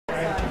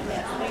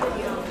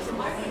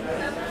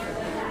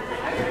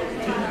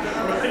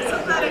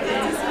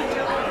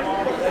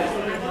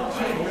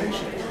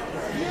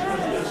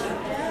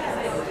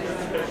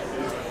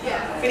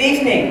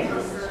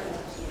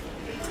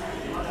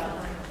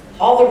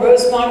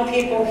Rosemont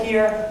people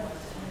here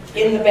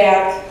in the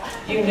back,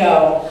 you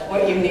know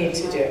what you need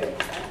to do.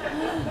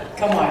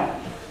 Come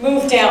on.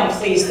 Move down,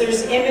 please.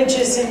 There's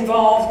images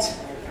involved.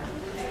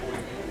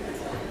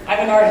 I'm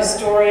an art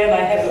historian.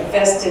 I have a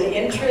vested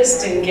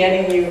interest in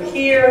getting you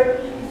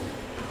here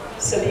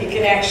so that you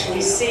can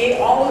actually see.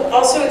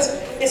 Also,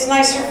 it's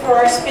nicer for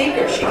our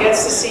speaker. She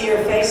gets to see your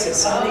faces.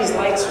 Some of these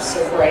lights are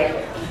so bright.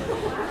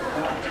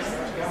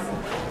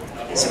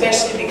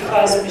 Especially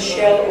because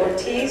Michelle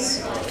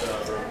Ortiz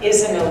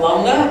is an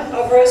alumna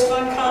of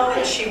Rosemont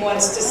College. She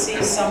wants to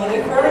see some of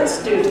the current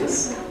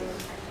students.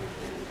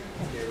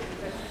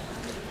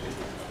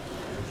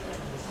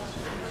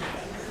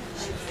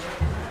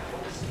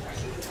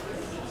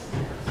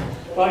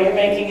 Well, you're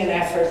making an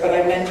effort, but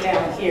I meant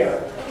down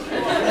here.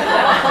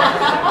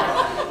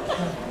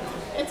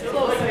 It's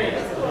closer.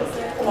 It's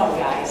closer. Come on,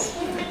 guys.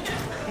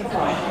 Come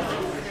on.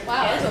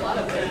 Wow, there's a lot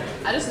of it.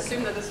 I just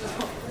assumed that this was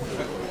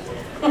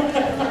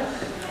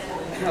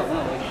No,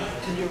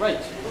 to your right.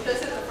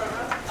 This is the front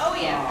row? Oh,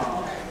 yeah.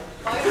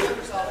 All your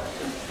members all.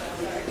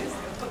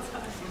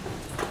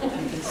 You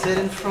can sit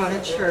in front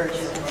of church.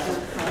 You can sit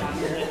in front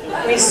here.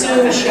 We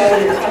assume,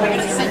 Michelle, you're coming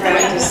from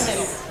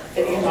practice,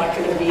 that you're not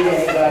going to beat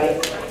anybody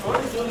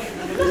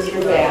with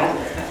your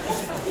bat.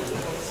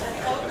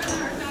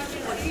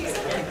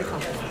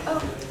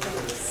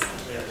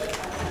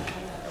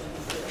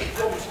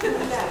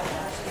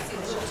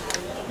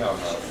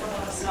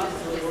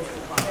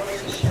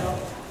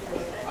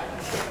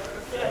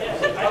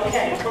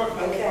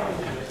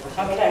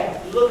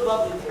 Okay. You look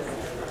lovely.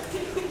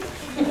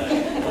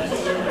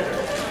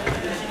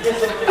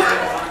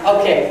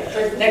 Okay,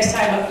 for next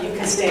time up, you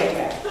can stand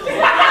back.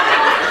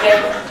 Okay?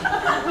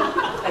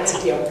 That's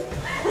a deal.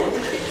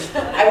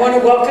 I want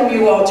to welcome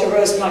you all to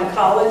Rosemont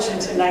College in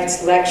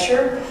tonight's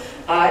lecture.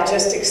 I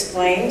just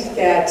explained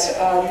that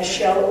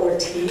Michelle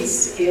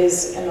Ortiz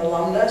is an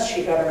alumna.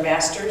 She got her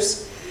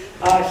master's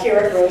here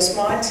at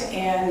Rosemont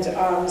and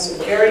is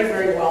a very,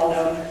 very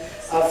well-known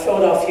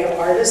Philadelphia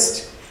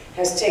artist.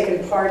 Has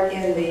taken part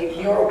in the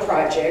mural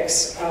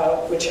projects,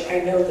 which I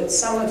know that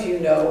some of you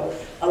know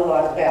a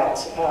lot about.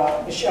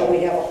 Michelle, we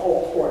have a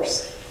whole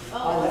course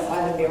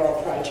on the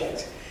mural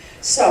project.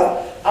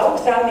 So,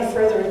 without any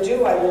further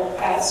ado, I will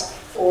ask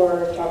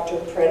for Dr.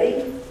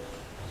 Preddy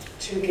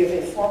to give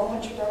a formal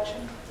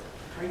introduction.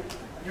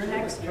 You're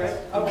next, right?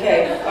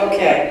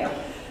 Okay.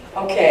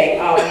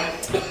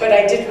 But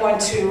I did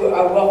want to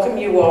welcome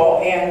you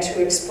all and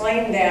to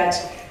explain that,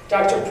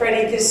 Dr.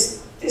 Preddy, this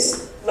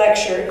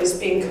lecture is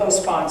being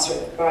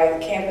co-sponsored by the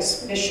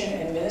Campus Mission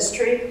and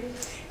Ministry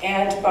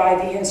and by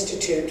the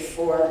Institute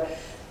for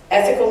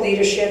Ethical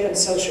Leadership and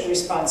Social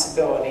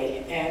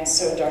Responsibility. And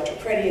so Dr.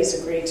 Preddy has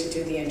agreed to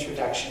do the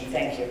introduction.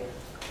 Thank you.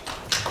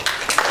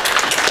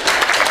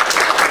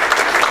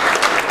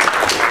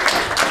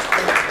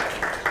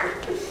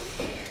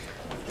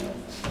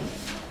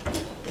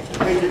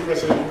 Thank you,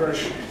 President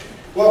Hirsch.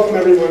 Welcome,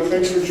 everyone.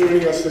 Thanks for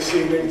joining us this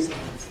evening.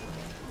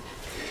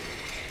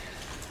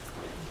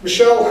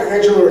 Michelle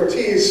Angela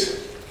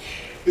Ortiz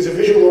is a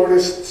visual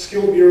artist,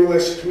 skilled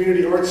muralist,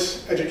 community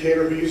arts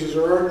educator who uses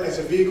her art as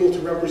a vehicle to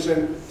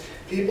represent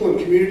people and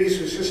communities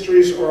whose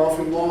histories are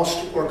often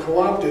lost or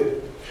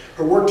co-opted.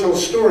 Her work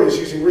tells stories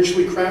using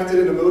richly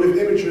crafted and emotive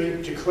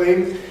imagery to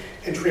claim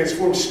and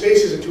transform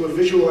spaces into a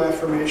visual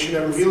affirmation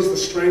that reveals the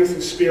strength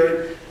and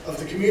spirit of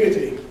the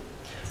community.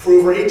 For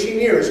over 18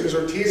 years, Ms.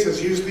 Ortiz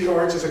has used the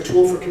arts as a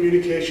tool for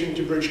communication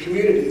to bridge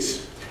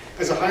communities.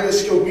 As a highly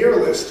skilled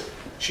muralist,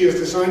 she has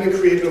designed and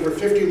created over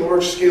 50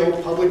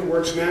 large-scale public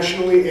works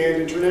nationally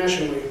and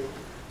internationally.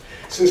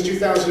 Since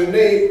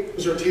 2008,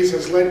 Ms. Ortiz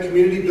has led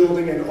community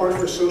building and art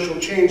for social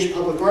change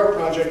public art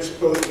projects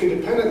both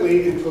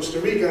independently in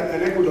Costa Rica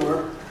and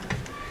Ecuador,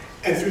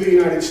 and through the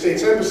United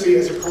States Embassy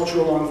as a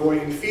cultural envoy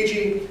in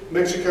Fiji,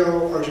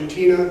 Mexico,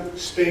 Argentina,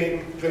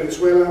 Spain,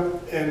 Venezuela,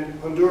 and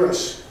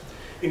Honduras.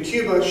 In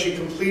Cuba, she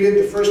completed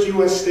the first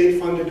U.S.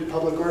 state-funded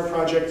public art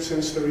project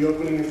since the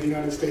reopening of the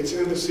United States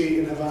Embassy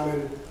in Havana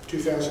in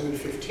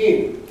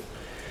 2015.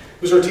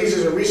 Ms. Ortiz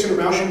is a recent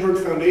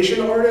Rauschenberg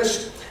Foundation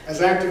artist,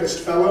 as activist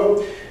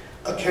fellow,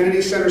 a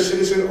Kennedy Center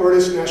Citizen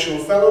Artist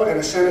National Fellow, and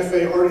a Santa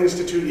Fe Art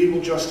Institute Equal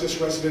Justice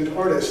Resident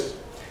Artist.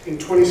 In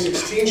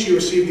 2016, she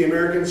received the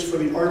Americans for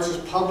the Arts'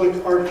 Public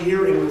Art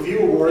Year in Review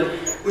Award,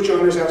 which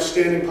honors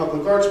outstanding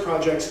public arts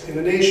projects in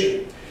the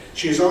nation.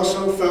 She is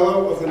also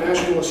Fellow of the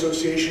National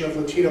Association of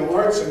Latino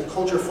Arts and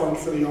Culture Fund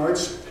for the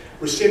Arts,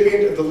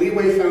 recipient of the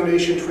Leeway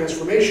Foundation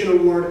Transformation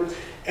Award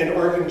and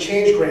Art and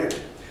Change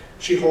Grant.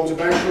 She holds a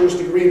bachelor's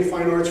degree in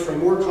fine arts from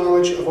Moore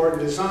College of Art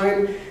and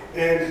Design,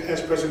 and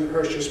as President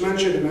Hirsch just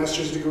mentioned, a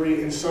master's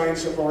degree in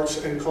Science of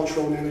Arts and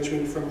Cultural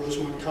Management from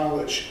Rosemont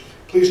College.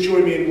 Please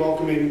join me in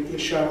welcoming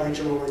Michelle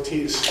Angela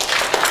Ortiz.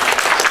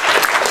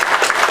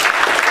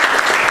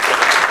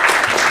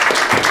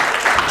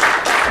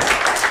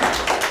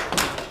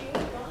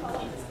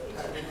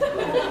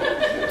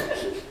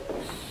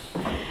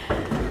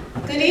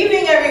 Good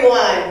evening,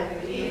 everyone.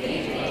 Good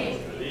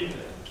evening.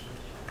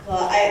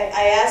 Well,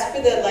 I asked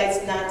for the lights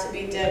not to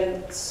be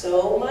dim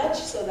so much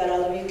so that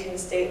all of you can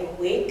stay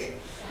awake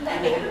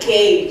and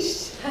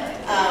engaged.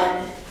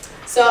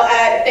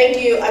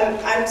 Thank you.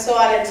 I'm so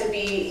honored to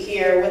be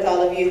here with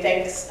all of you.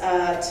 Thanks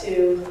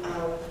to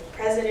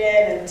President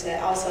and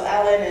to also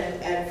Alan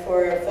and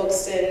for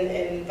folks in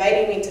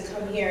inviting me to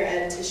come here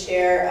and to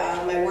share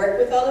my work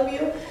with all of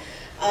you.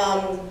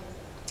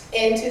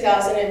 In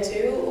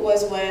 2002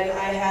 was when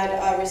I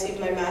had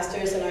received my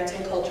master's in arts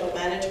and cultural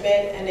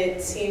management, and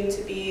it seemed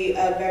to be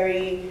a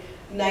very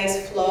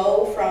nice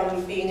flow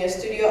from being a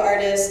studio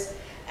artist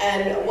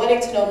and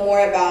wanting to know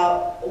more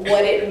about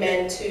what it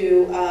meant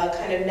to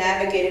kind of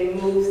navigate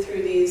and move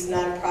through these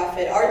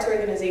nonprofit arts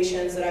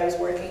organizations that I was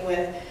working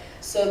with.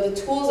 So the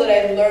tools that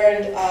I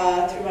learned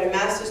through my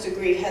master's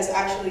degree has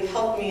actually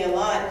helped me a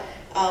lot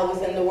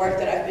within the work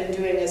that I've been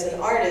doing as an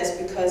artist,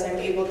 because I'm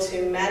able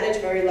to manage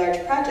very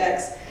large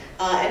projects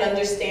and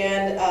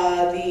understand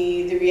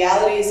the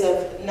realities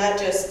of not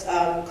just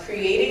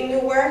creating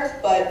new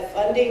work, but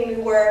funding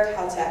new work,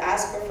 how to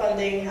ask for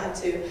funding, how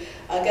to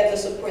get the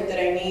support that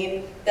I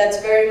need.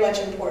 That's very much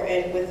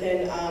important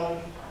within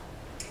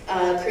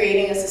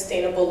creating a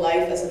sustainable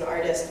life as an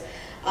artist.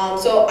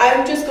 So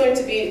I'm just going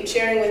to be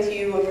sharing with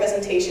you a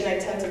presentation. I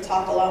tend to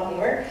talk a lot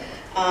more.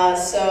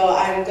 So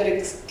I'm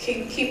going to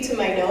keep to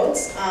my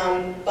notes,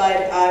 but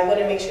I want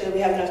to make sure that we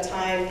have enough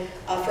time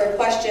for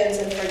questions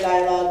and for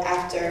dialogue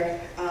after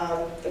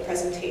the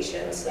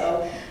presentation.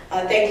 So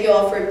thank you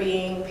all for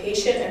being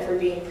patient and for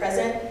being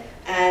present,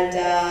 and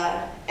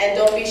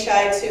don't be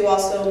shy to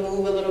also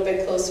move a little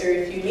bit closer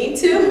if you need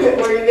to,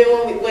 or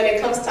even when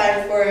it comes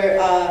time for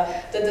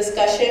the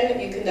discussion,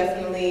 you can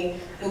definitely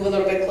move a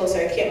little bit closer.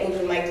 I can't move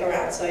the mic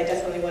around, so I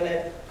definitely want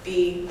to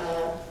be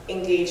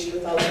engaged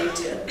with all of you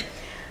too.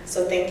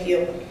 So thank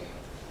you.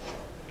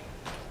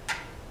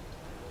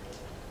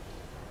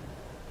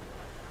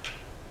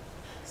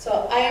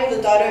 So I am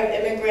the daughter of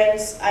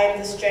immigrants. I am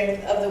the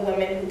strength of the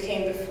women who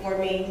came before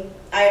me.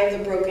 I am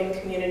the broken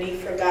community,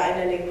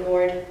 forgotten and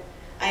ignored.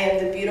 I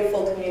am the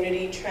beautiful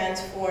community,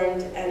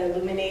 transformed and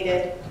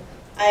illuminated.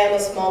 I am a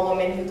small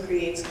woman who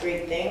creates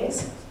great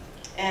things,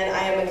 and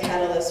I am a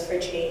catalyst for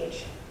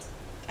change.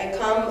 I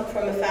come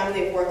from a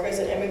family of workers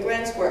and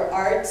immigrants where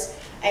arts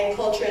and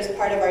culture is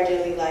part of our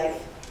daily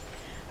life.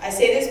 I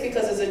say this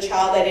because as a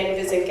child I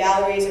didn't visit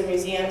galleries or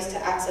museums to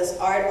access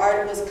art.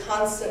 Art was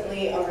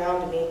constantly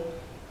around me.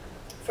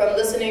 From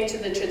listening to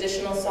the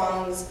traditional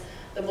songs,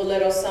 the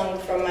boleros sung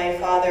from my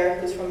father,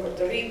 who's from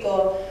Puerto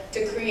Rico,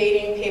 to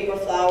creating paper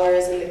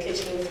flowers in the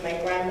kitchen with my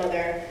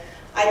grandmother,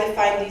 I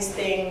define these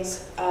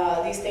things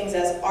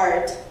as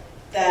art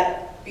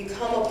that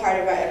become a part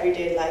of our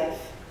everyday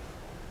life.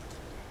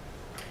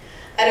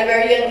 At a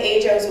very young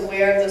age, I was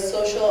aware of the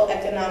social,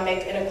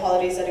 economic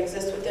inequalities that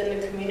exist within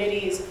the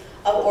communities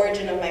of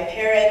origin of my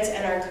parents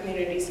and our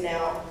communities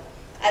now.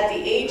 At the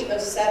age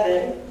of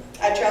 7,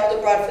 I traveled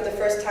abroad for the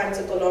first time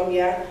to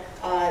Colombia.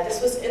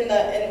 This was in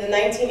the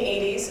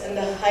 1980s, in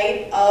the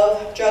height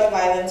of drug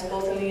violence,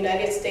 both in the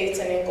United States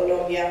and in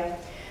Colombia.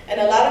 And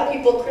a lot of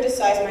people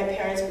criticized my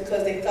parents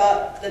because they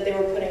thought that they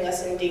were putting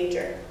us in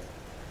danger.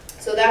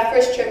 So that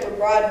first trip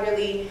abroad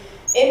really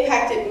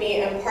impacted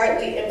me and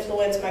partly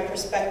influenced my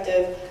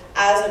perspective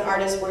as an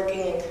artist working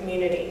in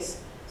communities.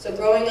 So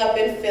growing up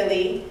in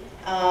Philly,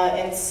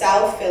 in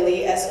South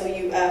Philly,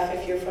 S-O-U-F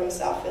if you're from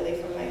South Philly,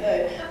 from my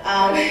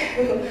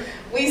hood,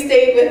 we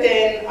stayed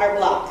within our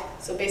block.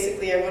 So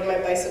basically I rode my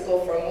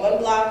bicycle from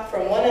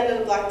one end of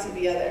the block to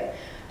the other.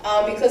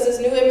 Because as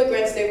new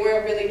immigrants, they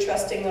weren't really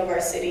trusting of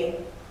our city.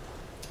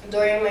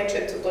 During my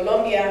trip to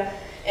Colombia,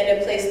 in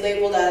a place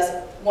labeled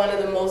as one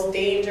of the most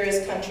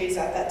dangerous countries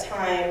at that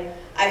time,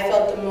 I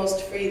felt the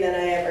most free that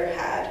I ever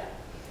had.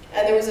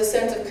 And there was a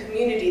sense of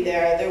community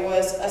there. There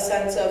was a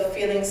sense of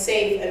feeling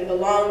safe and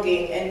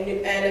belonging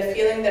and a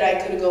feeling that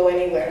I could go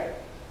anywhere.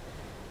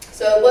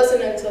 So it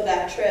wasn't until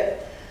that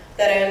trip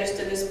that I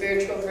understood the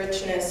spiritual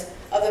richness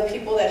of the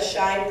people that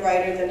shine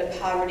brighter than the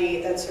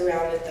poverty that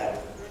surrounded them.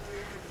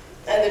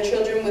 And the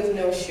children with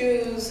no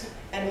shoes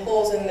and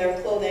holes in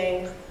their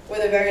clothing were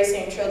the very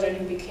same children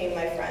who became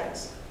my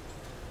friends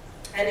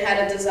and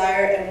had a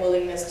desire and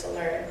willingness to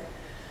learn.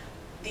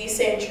 These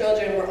same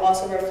children were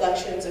also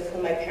reflections of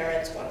who my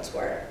parents once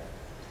were.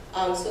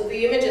 So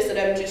the images that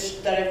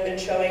I've been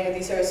showing,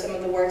 these are some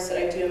of the works that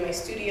I do in my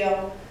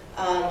studio.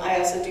 I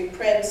also do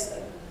prints.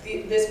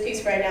 This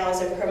piece right now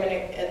is at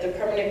the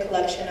permanent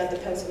collection at the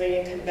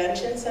Pennsylvania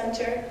Convention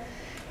Center.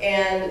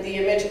 And the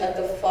image at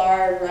the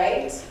far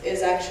right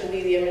is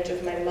actually the image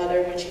of my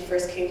mother when she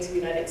first came to the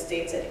United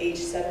States at age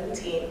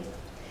 17.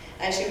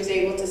 And she was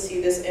able to see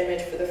this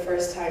image for the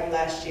first time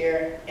last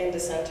year in the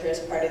center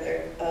as part of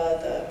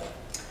the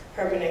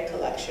permanent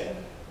collection.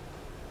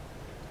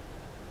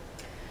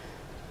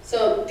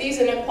 So these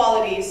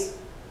inequalities,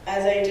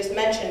 as I just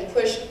mentioned,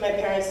 pushed my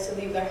parents to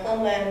leave their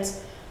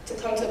homelands, to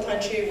come to a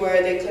country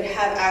where they could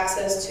have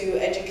access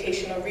to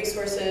educational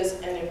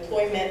resources and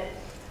employment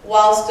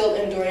while still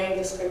enduring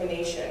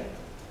discrimination.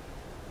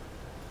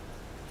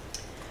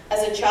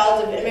 As a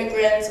child of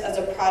immigrants, as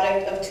a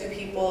product of two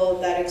people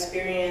that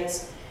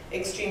experience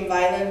extreme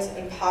violence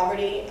and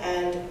poverty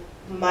and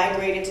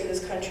migrated to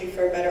this country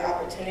for a better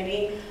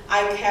opportunity,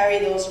 I carry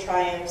those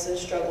triumphs and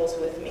struggles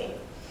with me.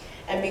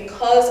 And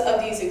because of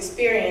these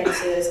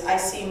experiences, I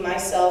see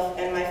myself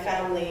and my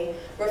family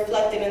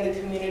reflected in the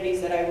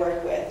communities that I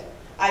work with.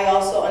 I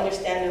also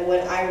understand that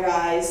when I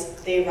rise,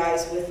 they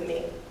rise with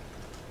me.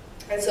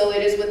 And so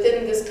it is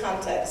within this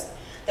context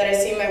that I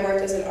see my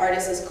work as an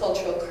artist as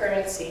cultural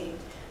currency,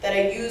 that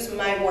I use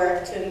my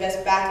work to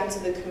invest back into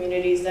the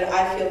communities that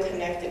I feel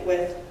connected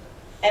with.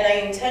 And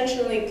I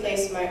intentionally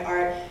place my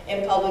art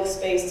in public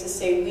space to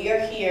say, we are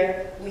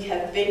here, we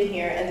have been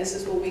here, and this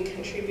is what we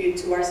contribute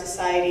to our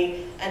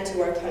society and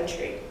to our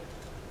country,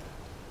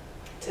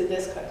 to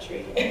this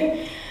country.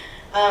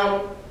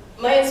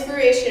 My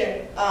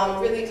inspiration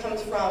really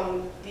comes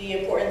from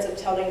the importance of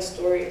telling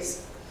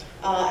stories.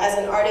 As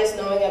an artist,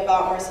 knowing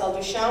about Marcel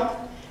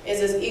Duchamp is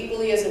as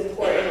equally as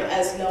important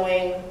as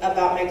knowing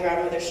about my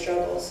grandmother's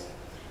struggles.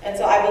 And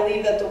so I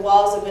believe that the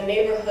walls of a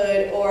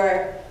neighborhood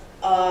or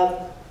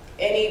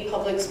any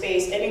public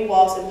space, any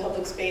walls in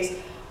public space,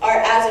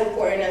 are as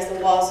important as the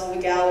walls of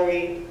a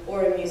gallery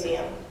or a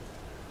museum.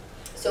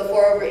 So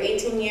for over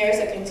 18 years,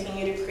 I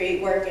continue to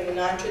create work in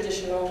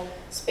non-traditional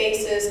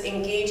spaces,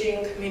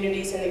 engaging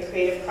communities in the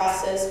creative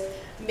process,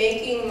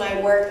 making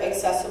my work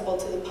accessible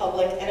to the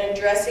public, and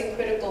addressing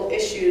critical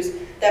issues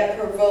that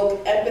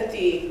provoke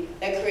empathy,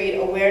 that create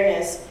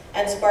awareness,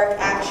 and spark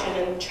action,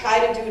 and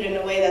try to do it in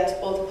a way that's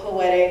both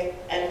poetic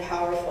and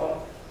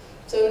powerful.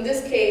 So in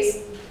this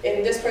case,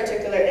 in this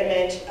particular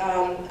image,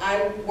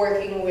 I'm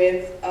working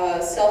with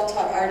a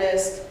self-taught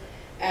artist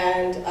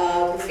and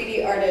a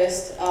graffiti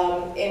artist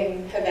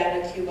in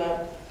Havana,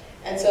 Cuba.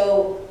 And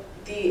so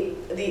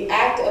the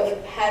act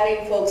of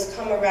having folks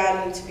come around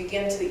and to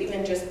begin to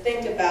even just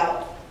think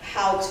about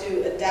how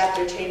to adapt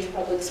or change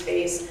public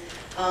space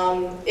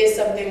is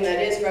something that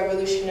is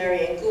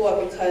revolutionary in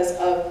Cuba because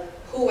of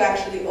who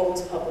actually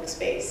owns public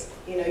space.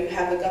 You know, you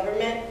have the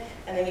government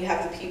and then you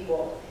have the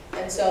people.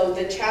 And so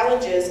the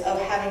challenges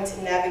of having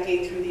to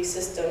navigate through these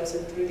systems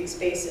and through these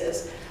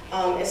spaces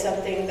is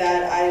something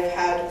that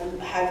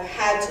have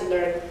had to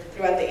learn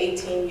throughout the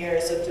 18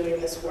 years of doing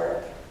this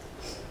work.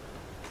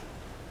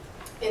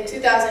 In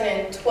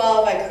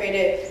 2012, I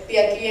created the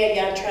Aquí y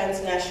Allá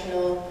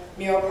Transnational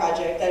Mural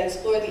Project that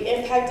explored the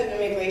impact of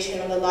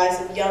immigration on the lives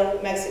of young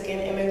Mexican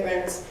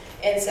immigrants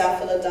in South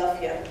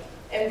Philadelphia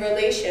in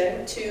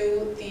relation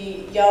to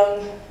the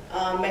young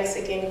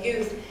Mexican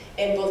youth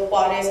in both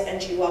Juarez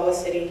and Chihuahua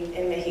City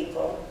in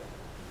Mexico.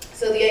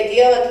 So the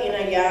idea of Aquí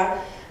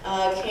y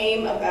Allá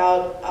came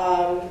about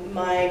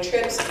my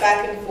trips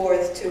back and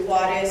forth to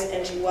Juarez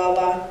and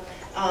Chihuahua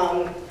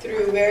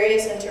through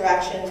various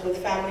interactions with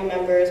family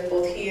members,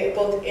 both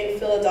in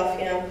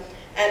Philadelphia,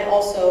 and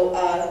also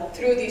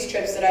through these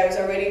trips that I was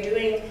already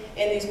doing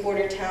in these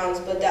border towns,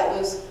 but that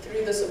was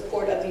through the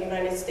support of the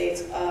United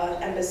States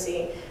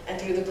Embassy and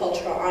through the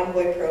Cultural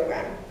Envoy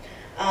program.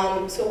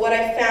 So what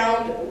I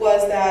found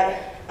was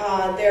that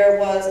there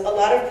was a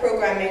lot of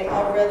programming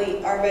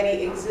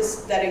already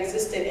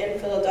existed in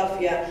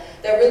Philadelphia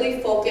that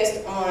really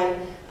focused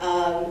on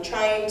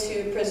trying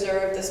to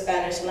preserve the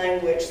Spanish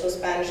language, so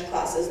Spanish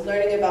classes,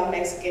 learning about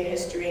Mexican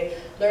history,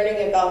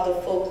 learning about the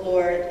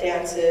folklore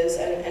dances,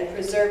 and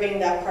preserving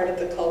that part of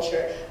the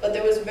culture. But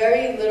there was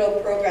very little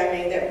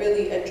programming that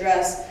really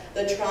addressed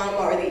the trauma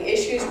or the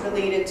issues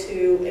related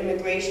to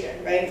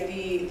immigration, right?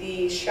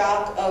 The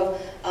shock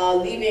of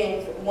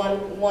leaving one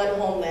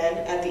homeland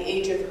at the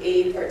age of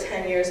 8 or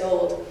 10 years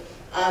old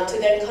to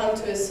then come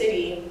to a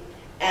city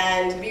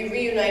and be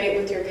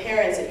reunited with your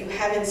parents that you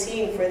haven't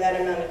seen for that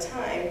amount of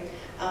time.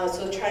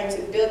 So trying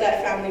to build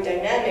that family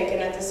dynamic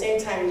and at the same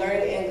time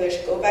learn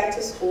English, go back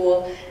to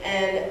school,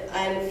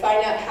 and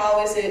find out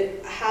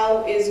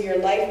how is your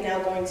life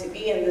now going to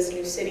be in this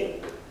new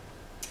city.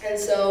 And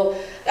so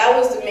that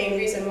was the main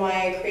reason why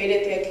I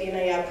created the Aquí y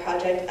Allá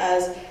project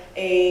as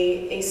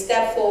a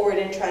step forward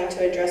in trying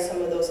to address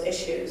some of those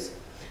issues.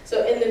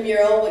 So in the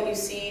mural, what you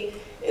see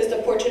is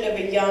the portrait of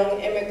a young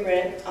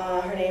immigrant.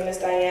 Her name is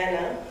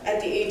Diana.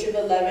 At the age of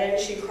 11,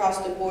 she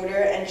crossed the border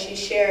and she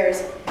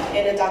shares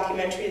in a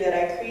documentary that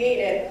I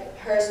created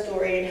her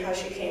story and how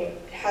she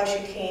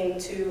came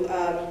to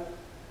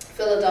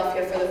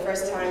Philadelphia for the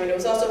first time. And it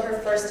was also her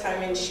first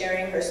time in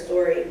sharing her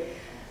story.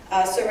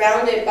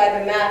 Surrounded by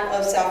the map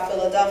of South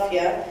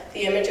Philadelphia,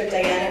 the image of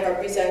Diana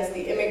represents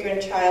the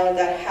immigrant child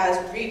that has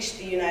reached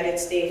the United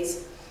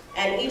States.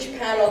 And each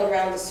panel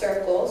around the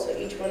circle, so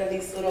each one of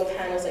these little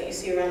panels that you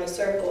see around the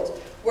circles,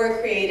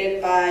 were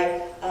created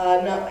by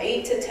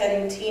 8 to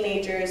 10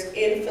 teenagers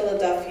in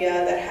Philadelphia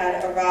that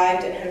had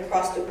arrived and had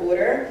crossed the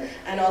border,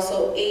 and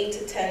also 8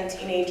 to 10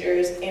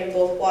 teenagers in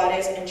both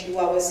Juarez and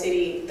Chihuahua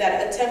City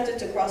that attempted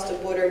to cross the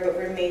border but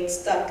remained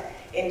stuck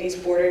in these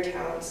border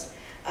towns.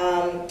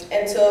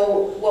 And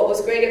so what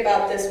was great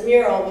about this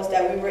mural was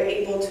that we were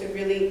able to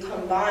really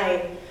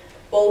combine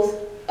both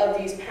of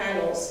these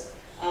panels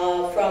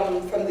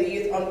from the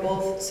youth on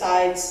both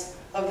sides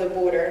of the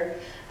border,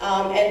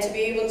 and to be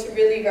able to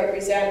really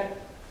represent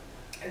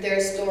their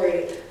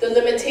story. The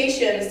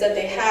limitations that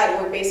they had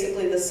were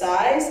basically the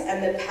size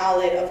and the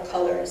palette of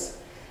colors.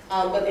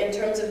 But in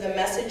terms of the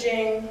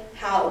messaging,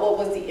 what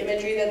was the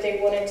imagery that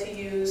they wanted to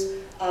use,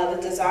 the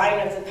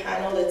design of the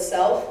panel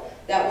itself,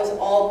 that was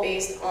all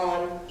based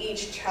on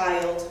each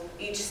child,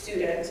 each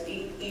student,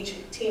 each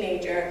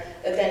teenager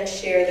that then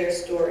shared their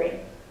story.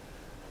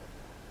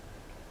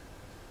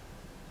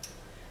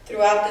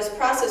 Throughout this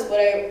process, what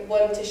I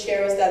wanted to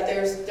share was that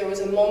there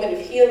was a moment of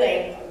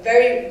healing,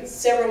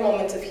 several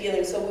moments of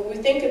healing. So when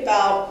we think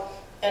about,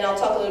 and I'll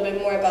talk a little bit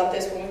more about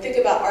this, when we think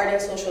about art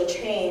and social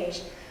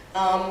change,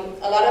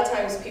 a lot of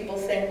times people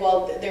think,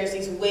 well, there's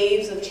these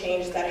waves of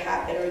change that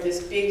happen, or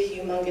this big,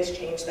 humongous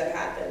change that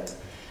happens.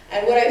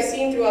 And what I've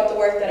seen throughout the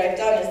work that I've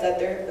done is that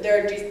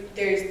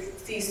there's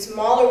these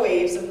smaller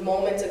waves of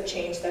moments of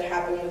change that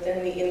happen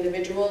within the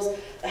individuals,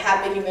 that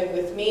happen even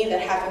with me,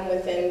 that happen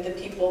within the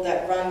people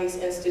that run these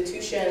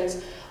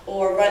institutions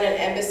or run an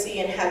embassy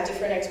and have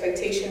different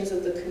expectations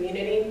of the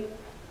community.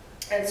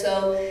 And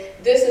so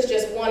this is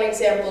just one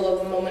example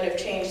of a moment of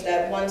change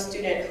that one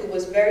student who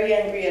was very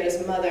angry at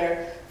his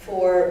mother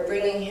for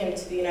bringing him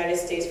to the United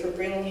States, for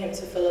bringing him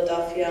to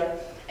Philadelphia.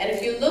 And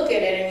if you look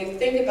at it and you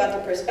think about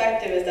the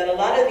perspective, is that a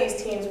lot of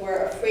these teens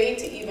were afraid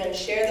to even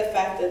share the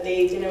fact that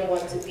they didn't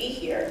want to be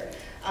here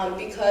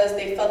because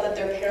they felt that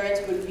their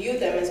parents would view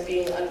them as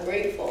being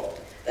ungrateful.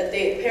 That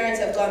parents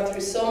have gone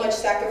through so much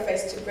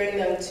sacrifice to bring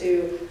them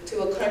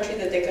to a country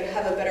that they could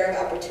have a better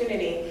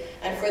opportunity.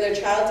 And for their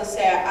child to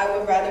say, I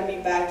would rather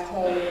be back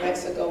home in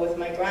Mexico with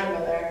my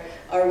grandmother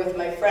or with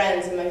my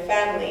friends and my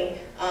family,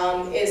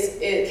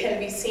 it can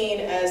be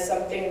seen as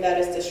something that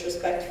is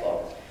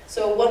disrespectful.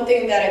 So one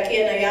thing that Aquí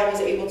en Allá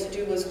was able to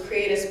do was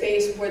create a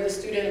space where the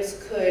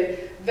students could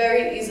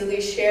very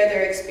easily share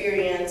their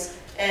experience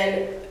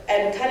and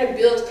kind of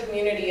build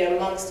community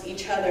amongst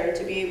each other,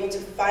 to be able to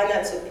find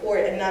that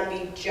support and not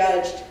be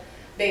judged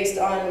based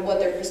on what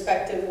their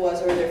perspective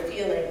was or their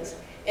feelings.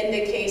 In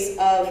the case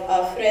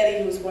of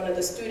Freddy, who's one of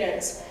the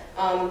students,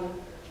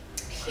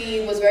 he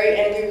was very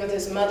angry with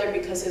his mother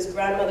because his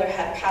grandmother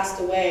had passed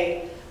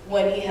away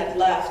when he had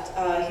left.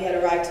 He had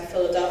arrived to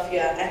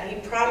Philadelphia, and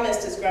he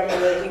promised his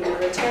grandmother that he would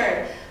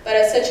return. But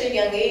at such a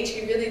young age,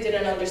 he really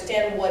didn't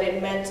understand what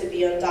it meant to be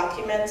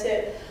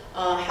undocumented,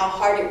 how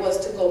hard it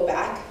was to go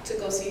back, to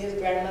go see his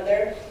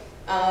grandmother.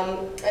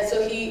 And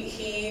so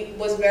he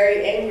was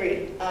very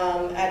angry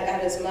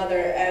at his mother,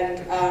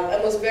 and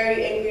was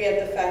very angry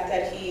at the fact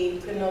that he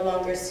could no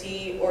longer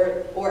see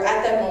or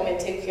at that moment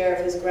take care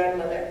of his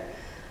grandmother.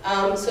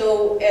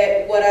 So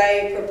what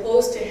I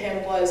proposed to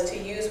him was to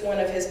use one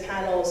of his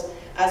panels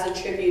as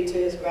a tribute to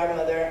his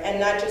grandmother, and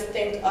not just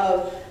think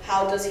of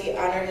how does he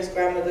honor his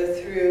grandmother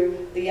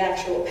through the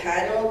actual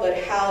panel, but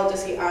how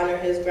does he honor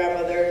his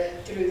grandmother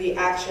through the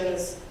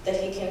actions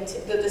that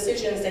the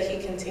decisions that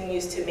he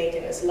continues to make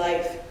in his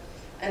life.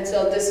 And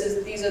so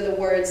these are the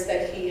words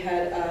that he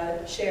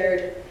had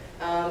shared,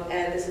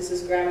 and this is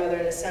his grandmother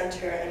in the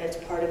center, and it's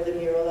part of the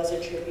mural as a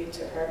tribute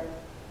to her.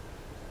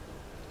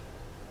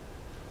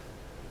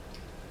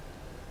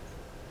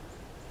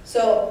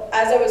 So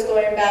as I was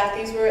going back,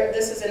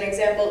 this is an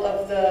example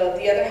of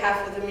the other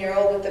half of the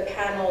mural with the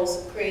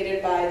panels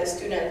created by the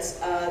students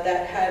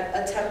that had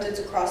attempted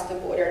to cross the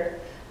border.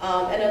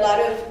 And a lot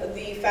of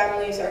the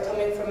families are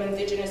coming from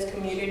indigenous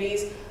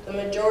communities. The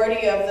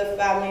majority of the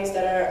families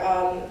that are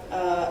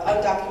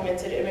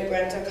undocumented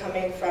immigrants are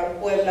coming from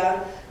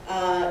Puebla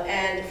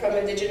and from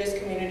indigenous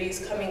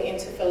communities coming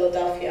into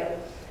Philadelphia.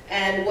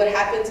 And what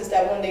happens is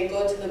that when they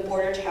go to the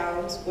border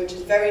towns, which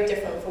is very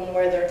different from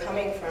where they're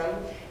coming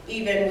from,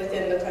 even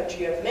within the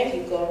country of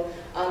Mexico,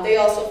 they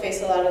also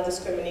face a lot of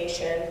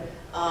discrimination,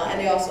 and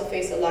they also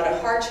face a lot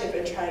of hardship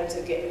in trying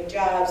to get new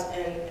jobs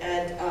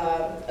and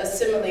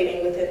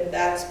assimilating within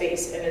that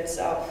space in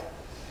itself.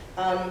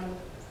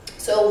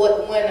 So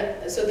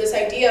this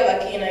idea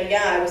of Aquí en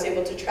Allá, I was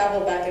able to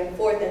travel back and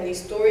forth, and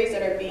these stories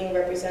that are being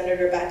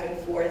represented are back and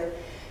forth.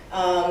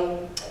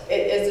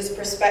 It is this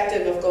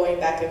perspective of going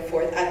back and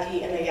forth,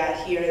 aquí and allá,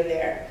 here and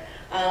there.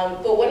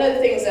 But one of the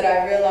things that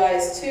I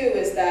realized too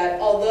is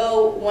that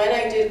although when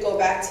I did go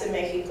back to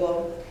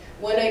Mexico,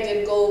 when I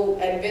did go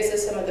and visit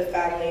some of the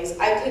families,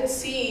 I could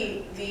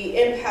see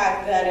the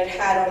impact that it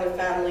had on the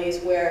families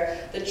where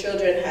the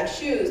children had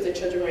shoes, the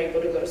children were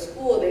able to go to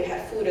school, they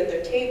had food at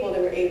their table,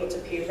 they were able to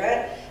pay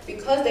rent,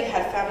 because they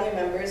had family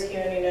members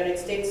here in the United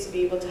States to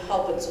be able to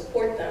help and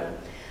support them.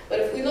 But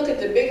if we look at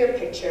the bigger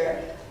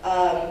picture,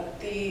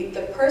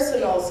 the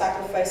personal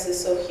sacrifice is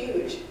so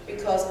huge,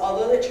 because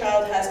although the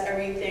child has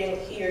everything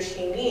he or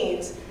she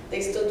needs,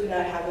 they still do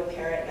not have a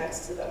parent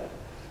next to them,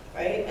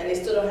 right? And they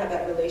still don't have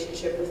that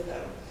relationship with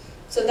them.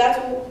 So that's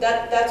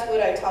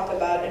what I talk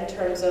about in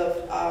terms of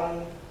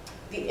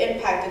the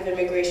impact of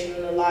immigration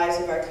in the lives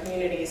of our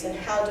communities, and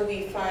how do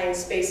we find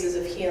spaces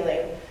of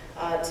healing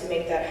to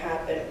make that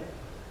happen.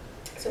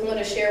 So I'm going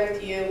to share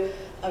with you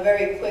a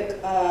very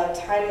quick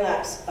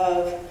time-lapse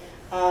of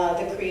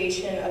the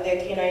creation of the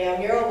Aquí en Allá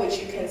mural, which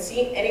you can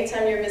see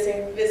anytime you're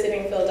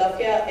visiting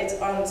Philadelphia. It's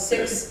on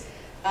 6th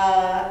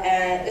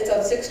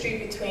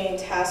Street between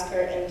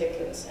Tasker and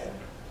Dickinson.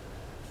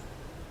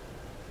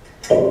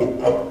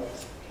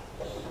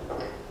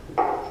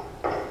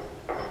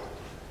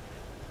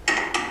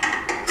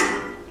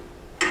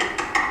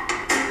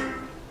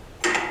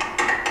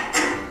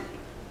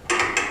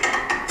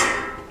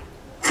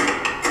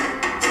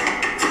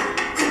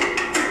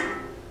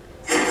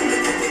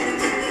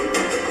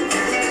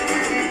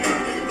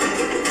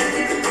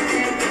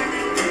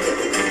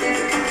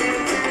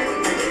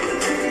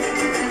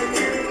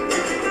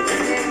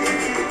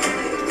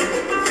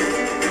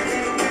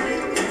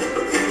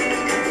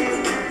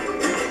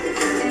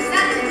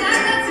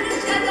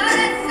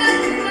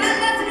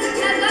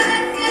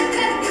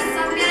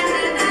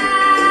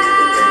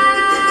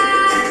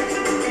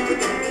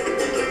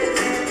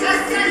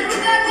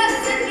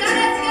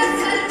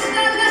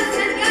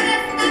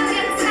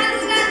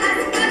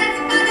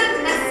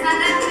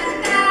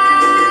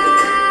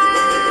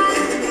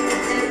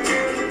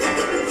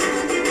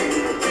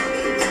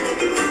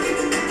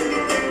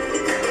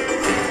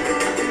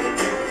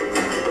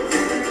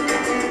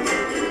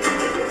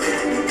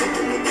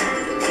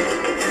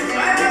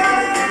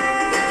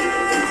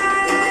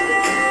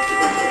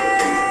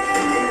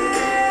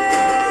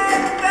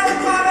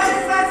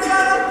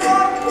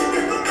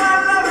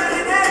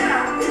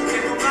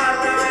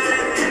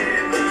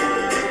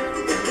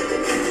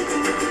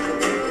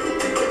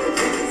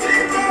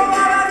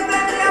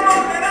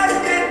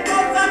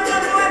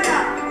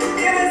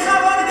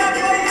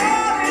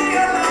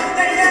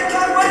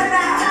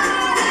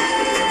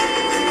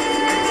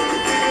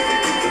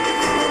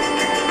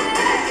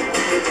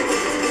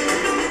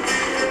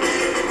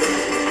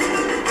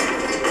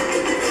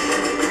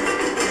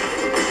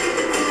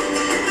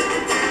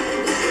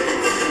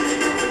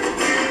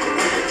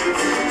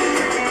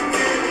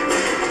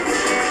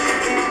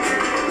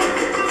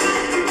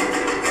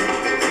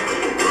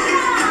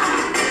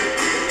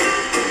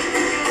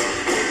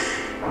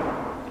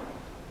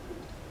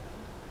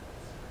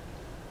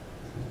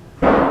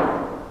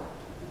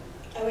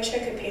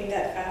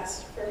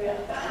 fast for real.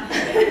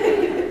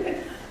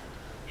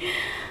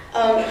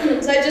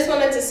 So I just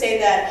wanted to say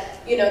that,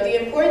 you know,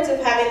 the importance of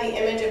having the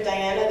image of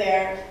Diana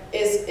there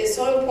is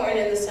so important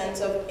in the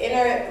sense of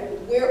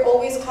we're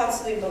always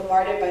constantly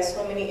bombarded by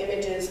so many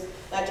images,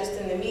 not just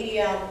in the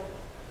media,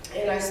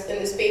 in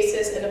the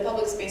spaces, in the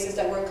public spaces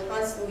that we're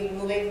constantly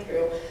moving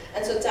through.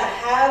 And so to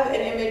have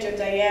an image of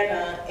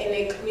Diana in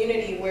a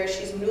community where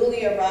she's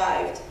newly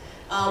arrived,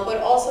 but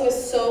also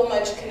is so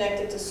much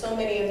connected to so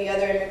many of the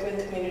other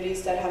immigrant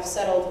communities that have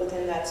settled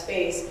within that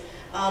space,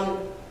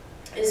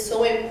 is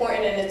so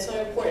important. And it's so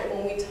important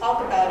when we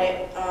talk about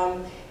it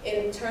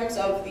in terms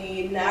of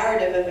the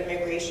narrative of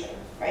immigration,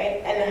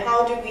 right? And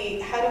how do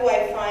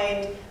I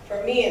find,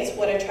 for me, it's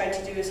what I try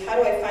to do is how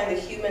do I find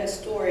the human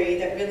story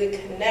that really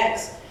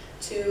connects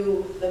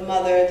to the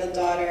mother, the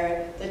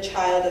daughter, the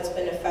child that's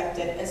been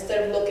affected,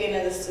 instead of looking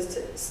at the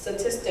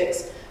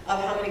statistics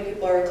of how many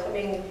people are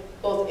coming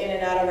both in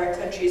and out of our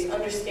countries,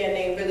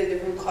 understanding really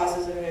the root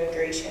causes of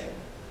immigration.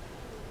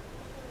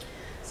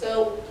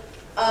 So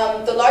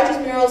the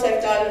largest murals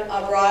I've done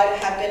abroad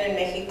have been in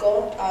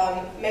Mexico.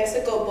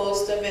 Mexico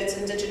boasts of its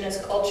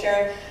indigenous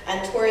culture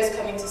and tourists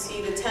coming to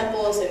see the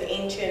temples and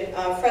ancient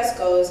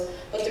frescoes,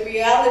 but the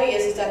reality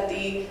is that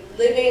the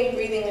living,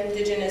 breathing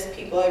indigenous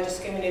people are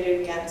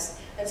discriminated against.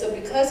 And so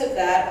because of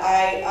that,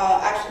 I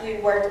actually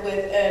worked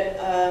with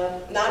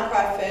a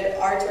nonprofit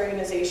arts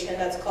organization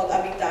that's called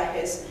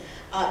Habitajes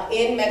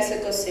in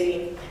Mexico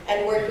City,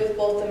 and worked with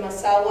both the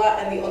Mazawa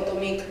and the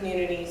Otomi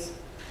communities,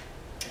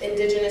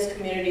 indigenous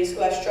communities who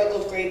have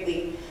struggled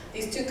greatly.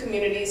 These two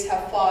communities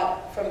have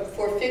fought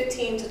for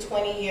 15 to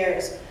 20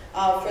 years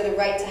for the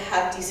right to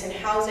have decent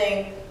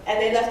housing, and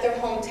they left their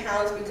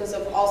hometowns because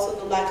of also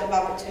the lack of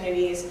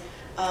opportunities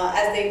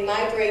as they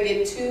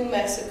migrated to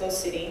Mexico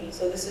City.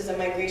 So this is a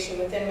migration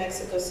within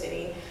Mexico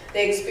City.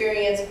 They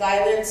experienced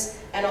violence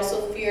and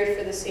also feared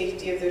for the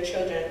safety of their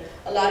children.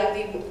 A lot of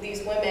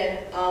these women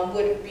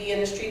would be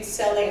in the streets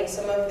selling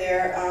some of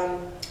their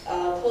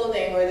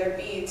clothing or their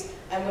beads,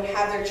 and would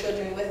have their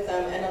children with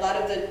them, and a lot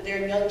of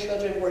their young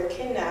children were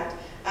kidnapped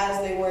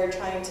as they were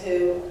trying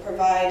to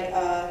provide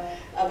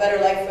a better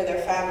life for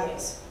their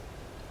families.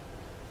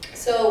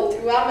 So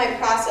throughout my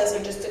process,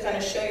 and just to kind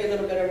of show you a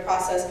little bit of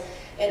process,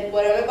 and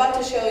what I'm about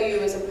to show you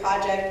is a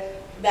project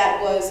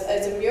that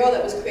is a mural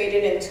that was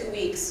created in 2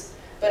 weeks.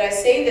 But I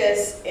say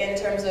this in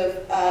terms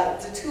of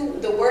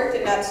the work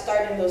did not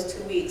start in those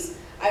 2 weeks.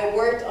 I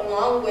worked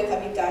along with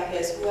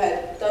Habitajes, who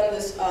had done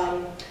this,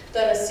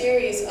 done a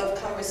series of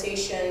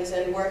conversations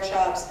and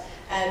workshops,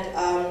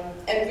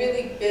 and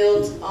really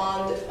built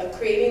on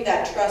creating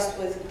that trust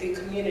with the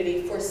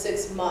community for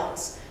 6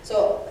 months.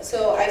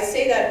 So I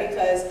say that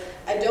because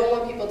I don't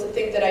want people to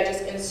think that I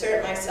just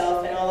insert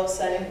myself and all of a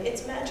sudden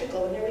it's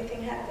magical and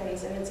everything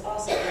happens and it's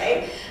awesome,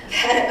 right?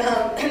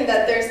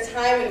 That there's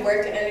time and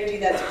work and energy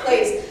that's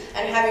placed,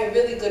 and having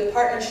really good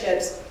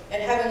partnerships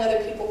and having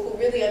other people who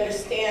really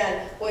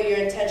understand what your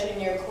intention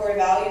and your core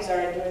values are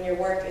in doing your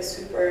work is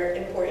super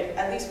important,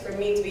 at least for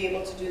me to be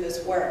able to do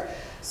this work.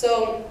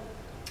 So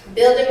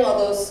building on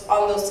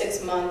those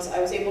 6 months, I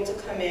was able to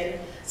come in,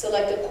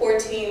 select a core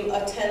team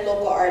of 10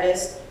 local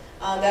artists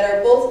that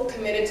are both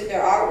committed to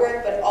their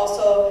artwork, but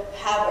also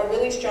have a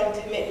really strong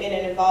commitment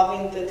in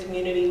involving the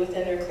community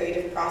within their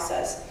creative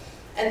process.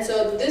 And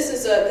so this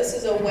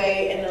is a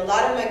way, and a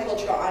lot of my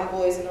cultural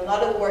envoys and a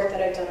lot of the work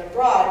that I've done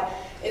abroad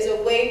is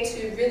a way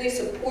to really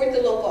support the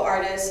local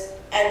artists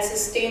and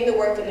sustain the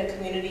work in the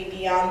community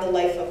beyond the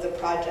life of the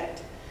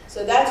project.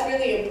 So that's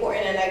really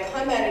important, and I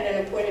come at it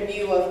in a point of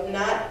view of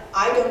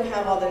I don't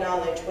have all the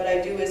knowledge. What I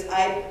do is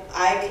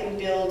I can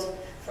build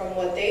from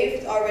what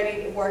they've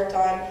already worked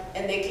on,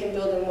 and they can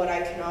build on what I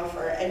can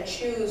offer and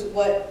choose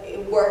what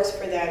works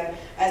for them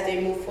as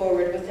they move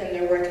forward within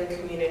their work and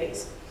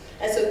communities.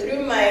 And so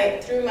through my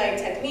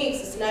techniques,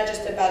 it's not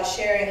just about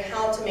sharing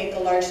how to make a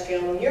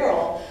large-scale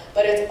mural,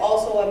 but it's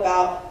also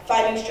about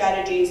finding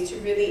strategies to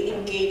really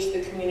engage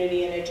the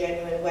community in a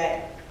genuine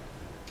way.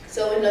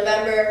 So in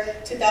November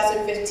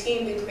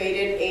 2015, we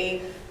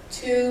created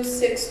two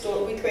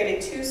 6-story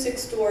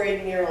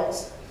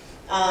murals,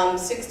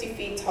 60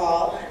 feet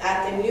tall,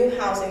 at the new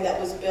housing that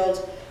was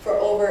built for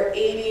over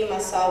 80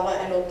 Mazawa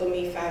and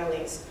Otomi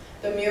families.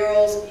 The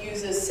murals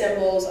uses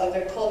symbols of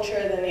their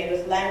culture, the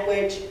native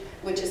language,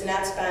 which is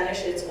not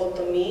Spanish, it's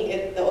Otomi.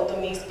 The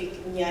Otomi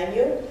speak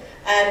Ñañu,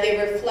 and they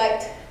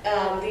reflect,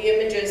 the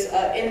images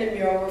in the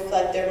mural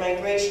reflect their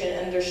migration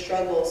and their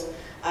struggles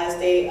as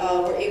they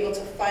were able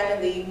to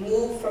finally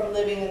move from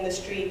living in the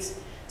streets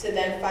to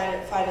then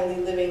finally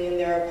living in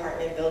their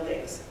apartment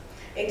buildings.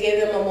 It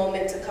gave them a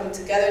moment to come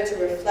together to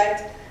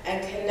reflect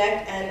and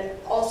connect, and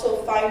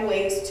also find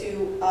ways to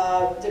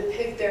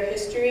depict their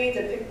history,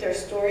 depict their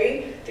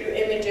story through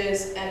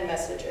images and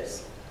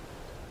messages.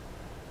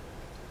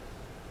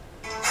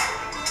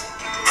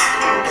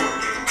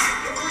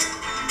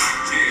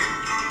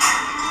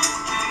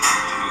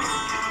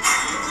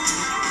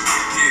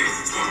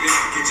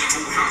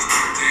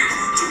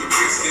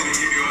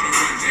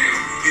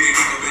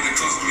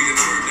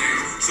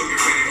 So get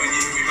ready when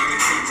you hear me about to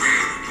come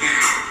round.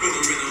 Now, feel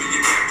the rhythm in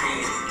your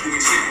backbone. Who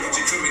ain't shaking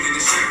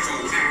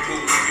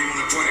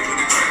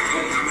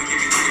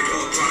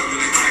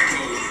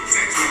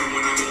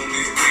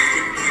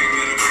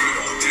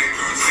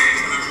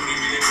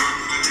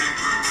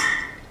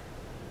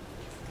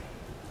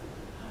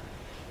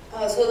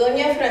So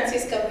Doña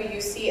Francisca, who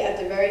you see at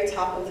the very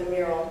top of the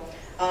mural,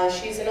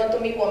 she's an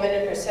Otomi woman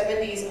in her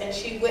 70s, and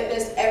she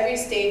witnessed every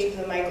stage of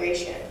the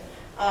migration.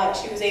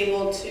 She was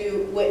able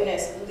to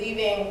witness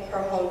leaving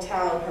her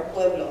hometown, her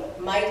pueblo,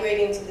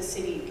 migrating to the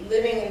city,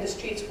 living in the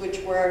streets,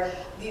 which were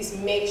these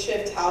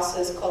makeshift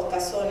houses called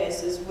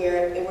casones, is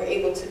where they were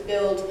able to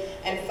build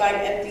and find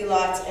empty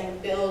lots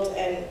and build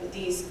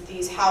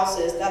these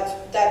houses.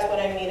 That's what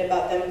I mean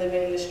about them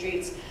living in the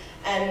streets.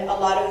 And a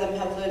lot of them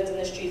have lived in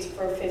the streets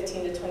for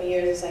 15 to 20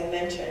 years, as I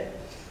mentioned.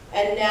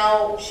 And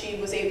now she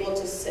was able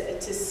to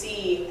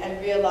see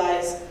and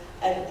realize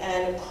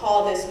and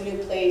call this new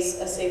place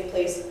a safe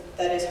place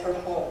that is her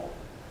home.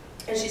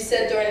 And she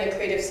said during the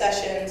creative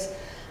sessions,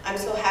 "I'm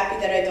so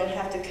happy that I don't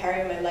have to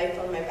carry my life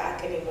on my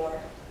back anymore."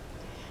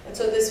 And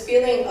so this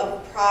feeling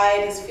of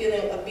pride, this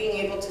feeling of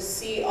being able to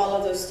see all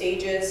of those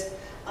stages,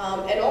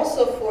 and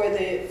also for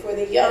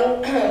the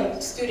young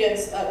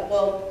students,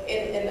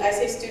 and I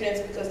say students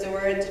because there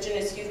were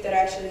indigenous youth that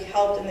actually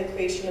helped in the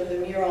creation of the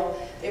mural.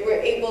 They were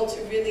able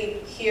to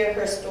really hear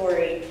her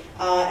story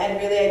and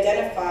really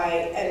identify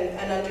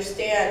and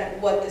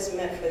understand what this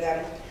meant for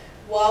them.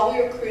 While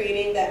we were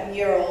creating that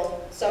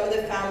mural, some of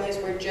the families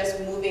were just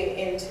moving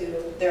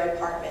into their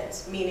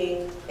apartments,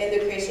 meaning in the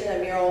creation of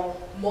the mural,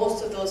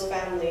 most of those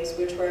families,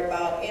 which were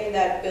about in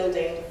that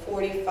building,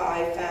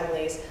 45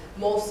 families,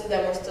 most of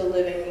them were still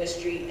living in the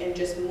street and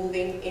just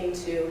moving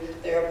into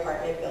their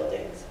apartment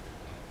buildings.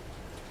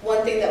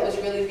 One thing that was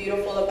really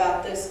beautiful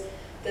about this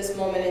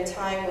moment in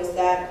time was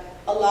that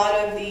a lot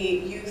of the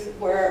youth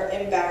were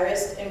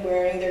embarrassed in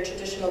wearing their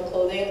traditional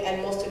clothing,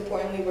 and most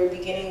importantly, were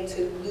beginning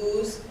to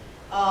lose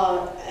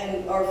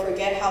or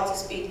forget how to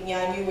speak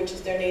Ñañu, which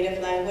is their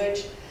native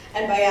language.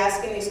 And by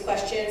asking these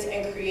questions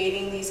and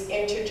creating these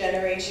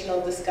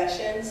intergenerational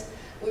discussions,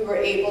 we were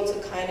able to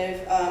kind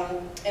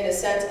of, in a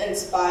sense,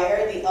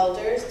 inspire the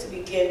elders to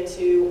begin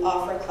to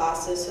offer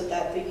classes so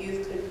that the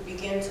youth could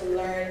begin to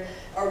learn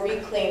or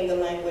reclaim the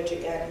language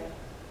again.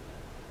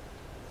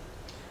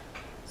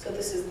 So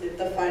this is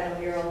the final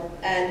mural.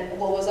 And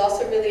what was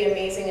also really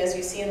amazing, as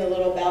you see in the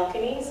little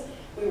balconies,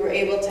 we were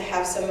able to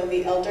have some of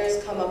the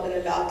elders come up in the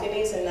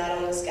balconies and not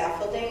on the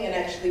scaffolding and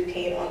actually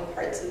paint on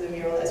parts of the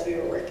mural as we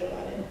were working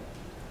on it.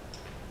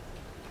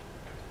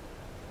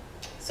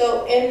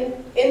 So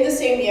in the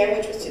same year,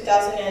 which was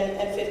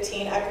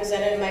 2015, I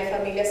presented my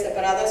Familias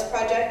Separadas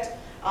project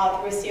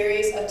through a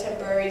series of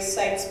temporary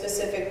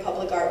site-specific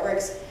public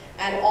artworks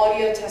and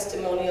audio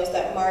testimonials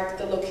that marked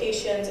the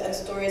locations and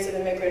stories of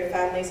immigrant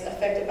families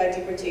affected by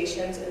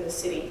deportations in the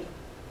city.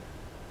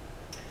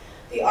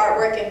 The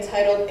artwork,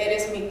 entitled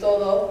Eres mi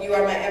todo, You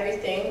Are My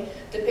Everything,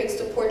 depicts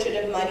the portrait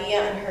of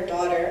Maria and her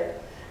daughter,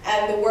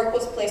 and the work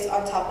was placed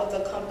on top of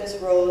the Compass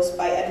Rose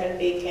by Edmund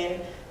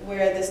Bacon,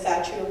 where the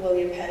statue of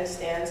William Penn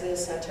stands in the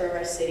center of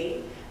our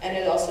city, and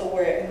it also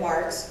where it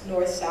marks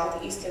north,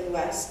 south, east, and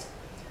west.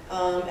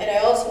 And I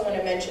also want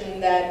to mention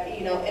that,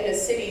 you know, in a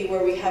city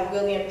where we have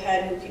William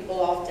Penn, who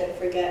people often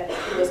forget,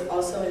 who was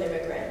also an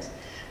immigrant,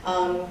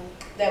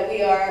 that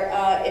we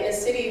are in a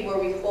city where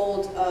we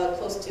hold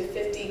close to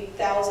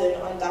 50,000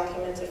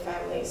 undocumented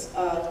families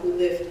who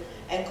live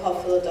and call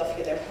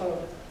Philadelphia their home.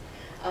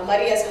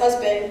 Maria's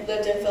husband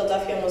lived in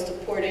Philadelphia and was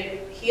deported.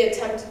 He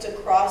attempted to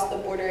cross the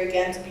border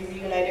again to be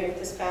reunited with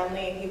his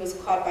family. He was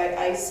caught by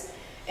ICE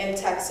in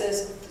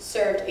Texas,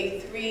 served a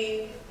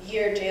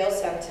 3-year jail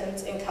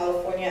sentence in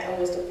California, and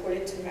was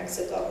deported to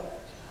Mexico.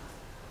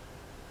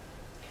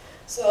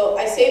 So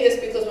I say this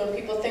because when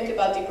people think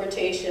about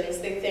deportations,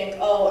 they think,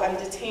 oh, I'm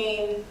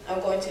detained, I'm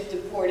going to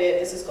deport it,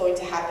 this is going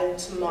to happen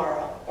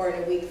tomorrow or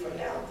in a week from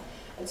now.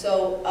 And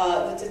so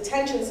the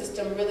detention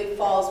system really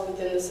falls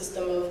within the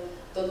system of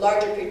the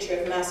larger picture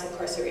of mass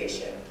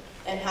incarceration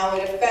and how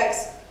it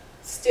affects,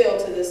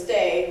 still to this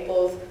day,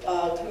 both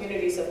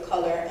communities of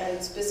color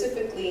and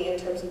specifically in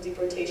terms of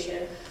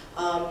deportation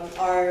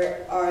are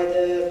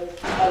the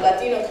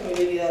Latino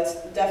community that's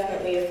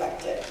definitely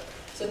affected.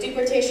 So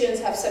deportations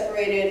have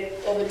separated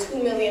over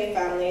 2 million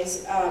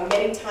families.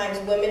 Many times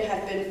women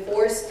have been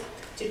forced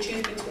to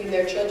choose between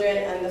their children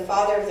and the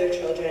father of their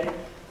children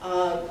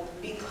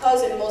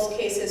because in most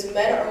cases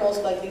men are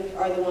most likely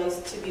the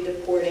ones to be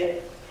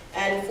deported,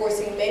 and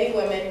forcing many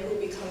women who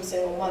become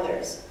single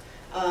mothers.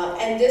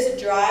 And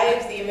this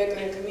drives the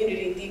immigrant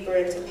community deeper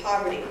into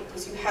poverty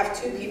because you have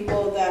two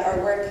people that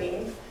are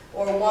working,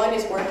 or one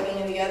is working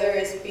and the other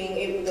is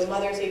the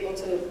mother is able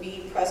to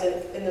be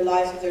present in the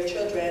lives of their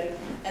children.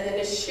 And then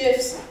it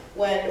shifts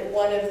when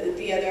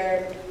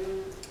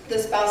the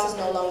spouse is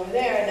no longer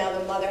there, and now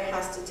the mother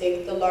has to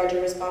take the larger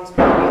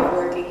responsibility of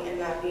working and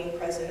not being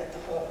present at the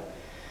home.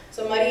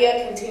 So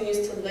Maria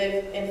continues to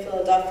live in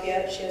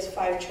Philadelphia. She has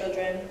 5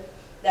 children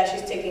that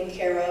she's taking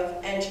care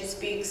of, and she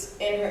speaks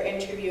in her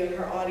interview, in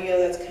her audio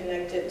that's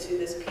connected to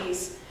this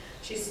piece.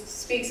 She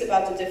speaks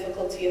about the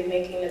difficulty of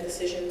making a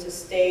decision to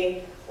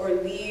stay or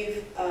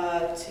leave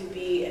to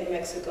be in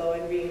Mexico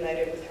and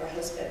reunited with her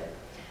husband.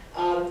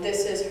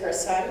 This is her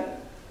son,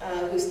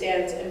 who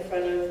stands in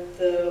front of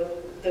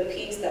the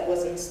piece that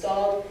was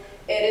installed.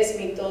 Eres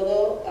mi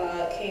todo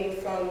came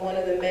from one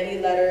of the many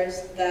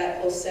letters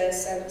that Jose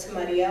sent to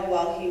Maria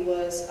while he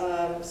was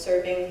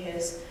serving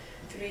his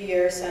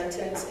 3-year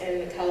sentence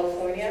in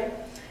California.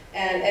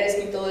 And Eres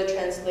mi todo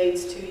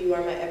translates to you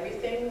are my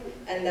everything,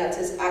 and that's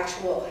his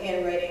actual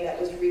handwriting that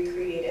was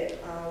recreated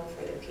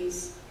for the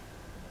piece.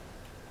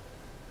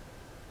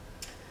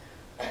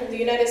 The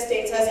United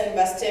States has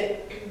invested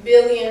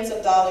billions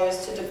of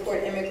dollars to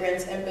deport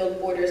immigrants and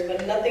build borders,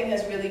 but nothing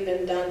has really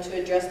been done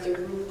to address the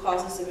root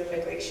causes of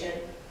immigration.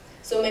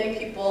 So many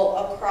people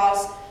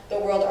across the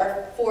world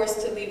are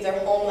forced to leave their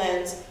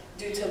homelands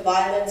due to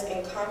violence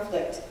and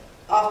conflict,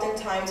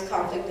 oftentimes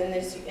conflict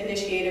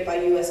initiated by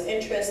U.S.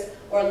 interests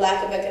or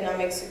lack of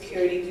economic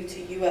security due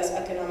to U.S.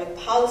 economic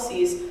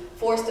policies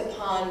forced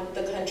upon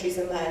the countries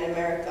in Latin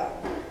America.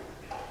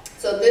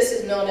 So this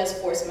is known as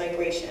forced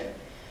migration.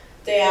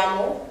 Te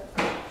Amo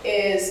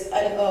is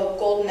a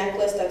gold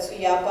necklace that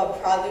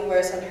Suyapa proudly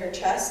wears on her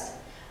chest.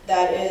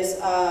 That is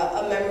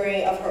a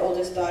memory of her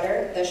oldest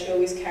daughter that she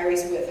always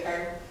carries with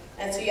her.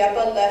 And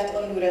Suyapa left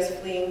Honduras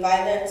fleeing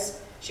violence.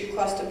 She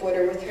crossed the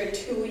border with her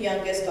 2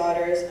 youngest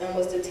daughters and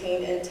was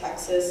detained in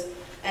Texas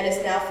and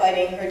is now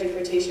fighting her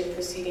deportation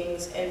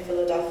proceedings in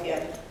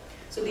Philadelphia.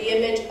 So the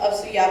image of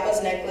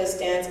Suyapa's necklace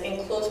stands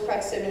in close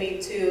proximity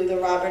to the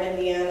Robert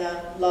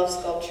Indiana love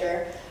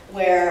sculpture,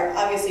 where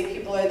obviously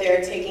people are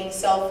there taking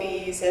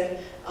selfies and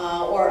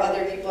or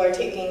other people are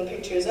taking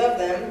pictures of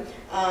them.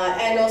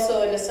 And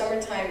also in the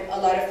summertime, a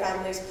lot of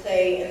families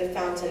play in the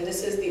fountain.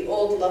 This is the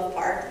old Love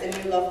Park. The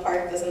new Love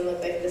Park doesn't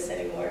look like this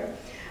anymore.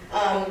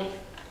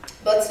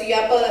 But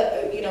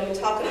Suyapa, we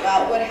talk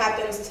about what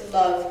happens to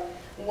love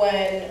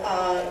when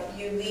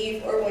you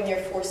leave or when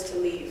you're forced to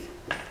leave.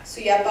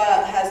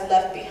 Suyapa has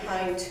left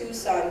behind 2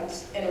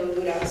 sons in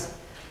Honduras.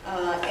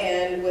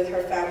 And with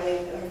her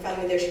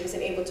family there, she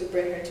wasn't able to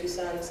bring her 2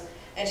 sons.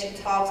 And she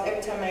talks,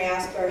 every time I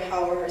ask her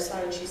how are her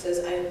sons, she says,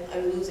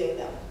 I'm losing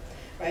them,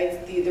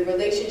 right? The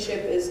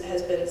relationship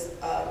has been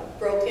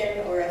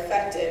broken or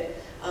affected,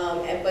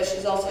 but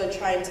she's also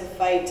trying to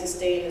fight to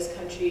stay in this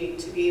country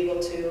to be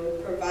able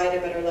to provide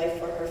a better life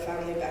for her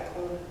family back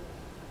home.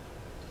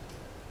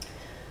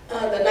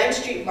 The 9th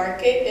Street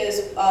Market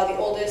is the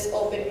oldest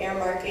open-air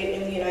market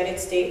in the United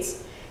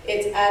States.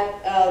 It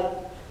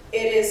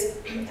is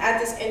at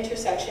this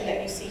intersection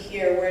that you see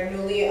here where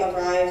newly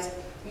arrived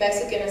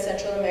Mexican and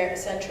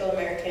Central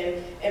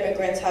American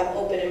immigrants have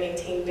opened and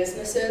maintained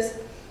businesses.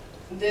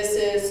 This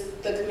is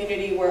the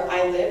community where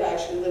I live. I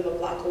actually live a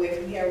block away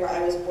from here, where I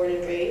was born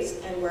and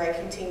raised and where I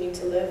continue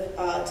to live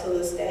till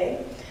this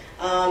day.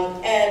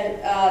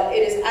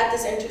 It is at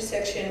this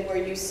intersection where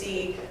you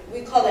see,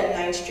 we call it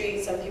 9th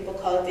Street, some people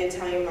call it the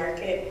Italian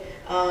Market.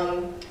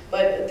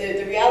 But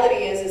the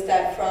reality is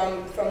that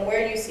from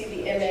where you see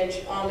the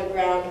image on the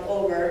ground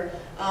over,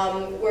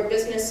 were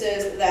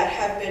businesses that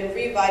have been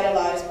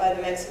revitalized by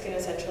the Mexican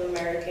and Central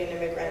American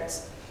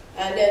immigrants.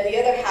 And then the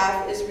other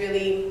half is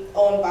really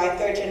owned by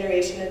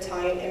 3rd-generation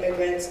Italian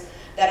immigrants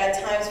that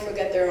at times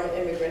forget their own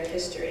immigrant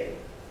history.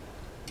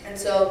 And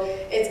so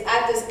it's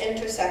at this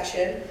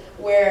intersection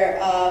where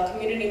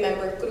community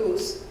member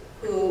Cruz,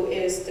 who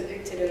is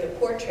depicted in the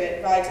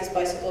portrait, rides his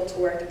bicycle to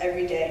work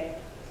every day.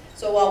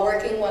 So while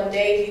working one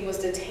day, he was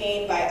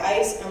detained by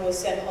ICE and was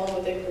sent home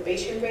with a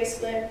probation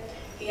bracelet.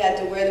 He had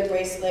to wear the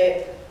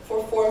bracelet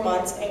for 4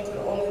 months and could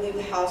only leave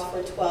the house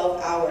for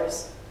 12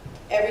 hours.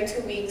 Every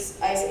 2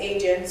 weeks, ICE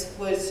agents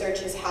would search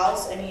his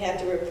house and he had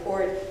to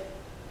report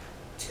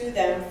to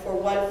them for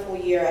 1 full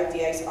year at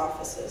the ICE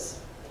offices.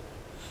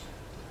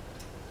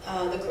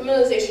 The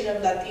criminalization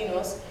of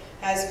Latinos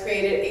has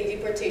created a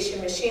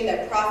deportation machine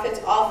that profits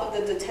off of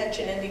the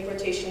detention and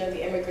deportation of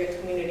the immigrant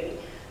community.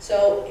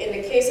 So in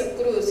the case of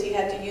Cruz, he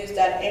had to use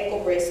that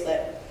ankle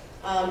bracelet.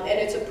 And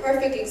it's a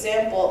perfect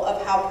example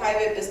of how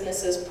private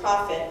businesses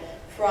profit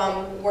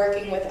from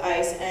working with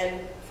ICE and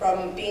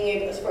from being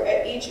able, for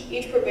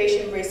each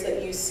probation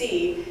bracelet you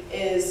see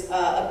is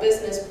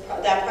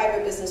that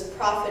private business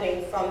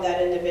profiting from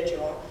that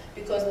individual.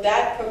 Because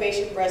that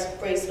probation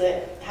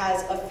bracelet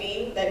has a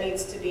fee that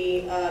needs to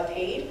be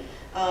paid,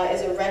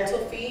 is a rental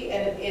fee,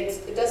 and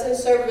it doesn't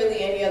serve really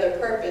any other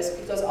purpose,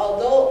 because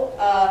although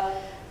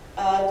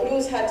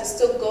Cruz had to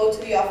still go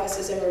to the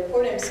offices and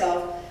report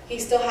himself, he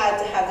still had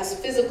to have this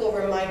physical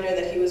reminder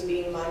that he was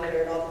being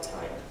monitored all the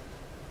time.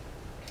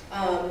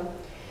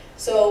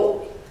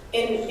 So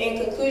in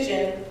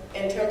conclusion,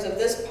 in terms of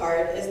this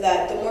part, is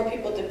that the more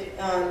people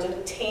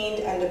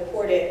detained and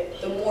deported,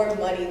 the more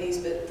money these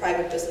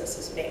private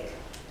businesses make.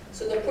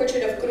 So the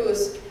portrait of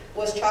Cruz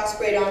was chalk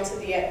sprayed onto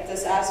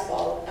this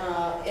asphalt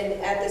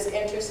at this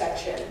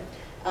intersection.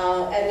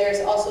 And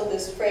there's also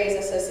this phrase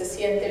that says, "Se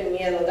siente el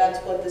miedo." That's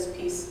what this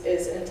piece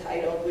is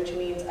entitled, which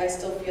means I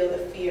still feel the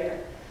fear.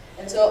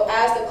 And so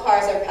as the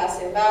cars are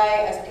passing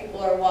by, as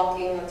people are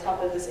walking on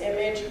top of this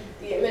image,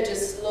 the image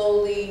is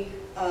slowly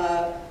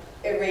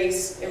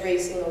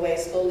erasing away,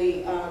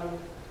 slowly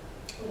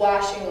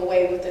washing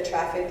away with the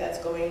traffic that's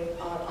going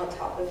on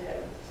top of him.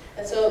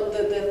 And so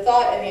the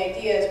thought and the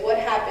idea is what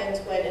happens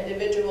when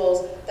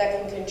individuals that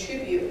can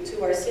contribute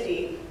to our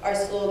city are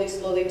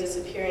slowly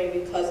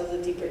disappearing because of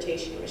the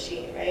deportation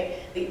machine, right?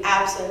 The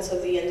absence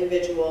of the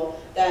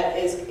individual that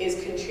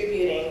is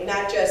contributing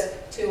not just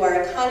to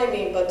our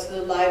economy, but to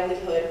the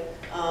livelihood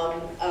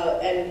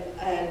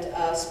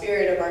and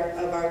spirit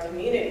of our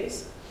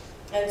communities.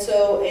 And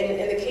so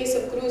in the case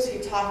of Cruz, he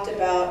talked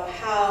about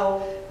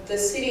how the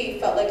city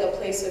felt like a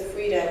place of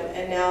freedom,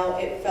 and now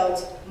it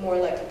felt more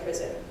like a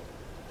prison.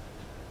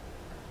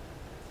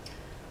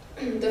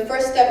 The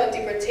first step of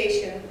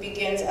deportation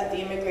begins at the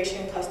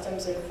Immigration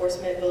Customs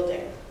Enforcement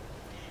Building.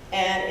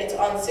 And it's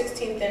on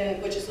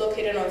 16th, which is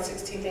located on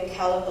 16th and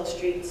Callowhill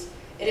Streets.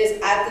 It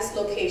is at this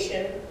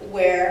location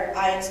where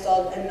I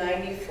installed a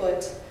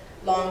 90-foot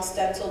long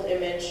stenciled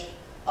image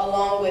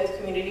along with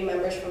community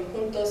members from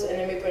Juntos, an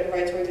immigrant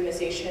rights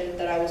organization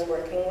that I was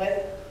working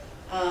with.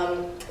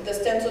 The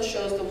stencil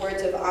shows the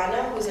words of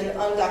Ana, who's an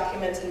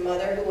undocumented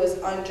mother who was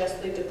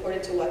unjustly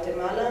deported to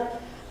Guatemala.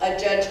 A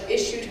judge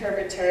issued her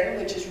return,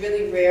 which is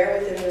really rare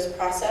within this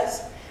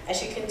process, and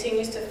she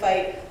continues to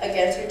fight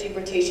against her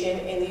deportation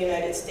in the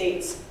United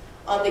States.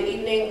 On the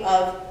evening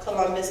of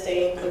Columbus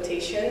Day, in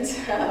quotations,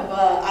 of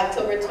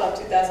October 12,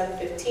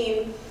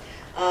 2015,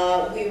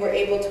 we were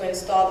able to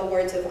install the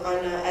words of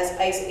Ana as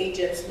ICE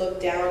agents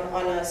looked down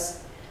on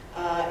us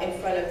in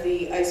front of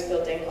the ICE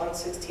building on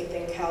 16th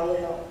and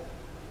Callowhill.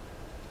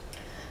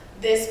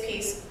 This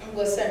piece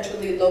was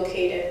centrally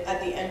located at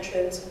the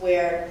entrance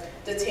where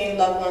detained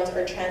loved ones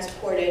are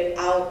transported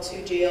out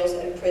to jails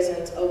and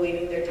prisons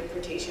awaiting their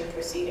deportation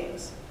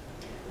proceedings.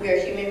 We are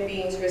human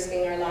beings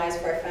risking our lives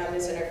for our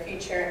families and our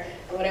future.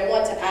 And what I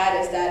want to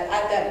add is that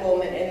at that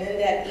moment and in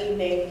that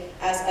evening,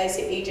 as ICE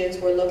agents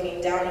were looking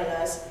down on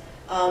us,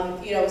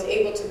 I was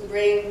able to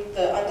bring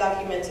the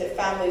undocumented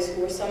families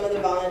who were some of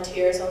the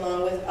volunteers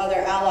along with other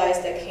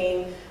allies that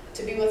came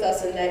to be with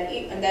us in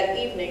that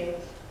evening.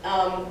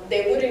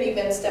 They wouldn't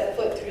even step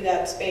foot through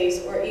that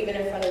space or even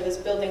in front of this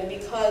building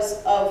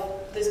because of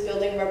this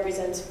building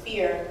represents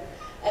fear.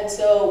 And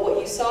so what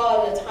you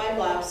saw in the time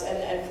lapse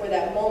and for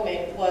that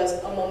moment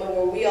was a moment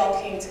where we all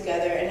came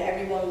together and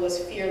everyone was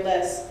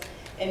fearless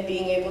in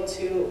being able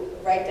to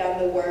write down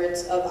the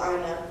words of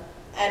Ana,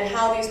 and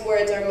how these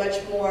words are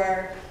much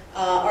more,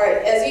 are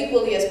as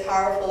equally as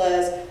powerful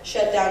as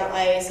shut down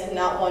ICE and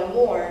not one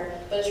more,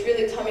 but it's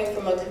really coming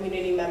from a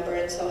community member.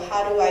 And so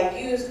how do I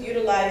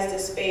utilize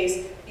this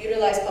space,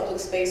 utilize public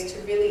space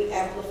to really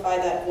amplify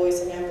that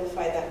voice and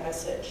amplify that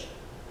message?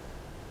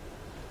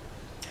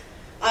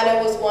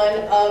 Ana was one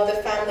of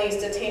the families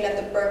detained at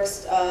the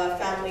Berks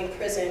family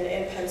prison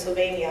in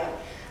Pennsylvania.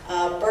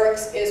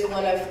 Berks is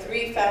one of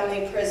 3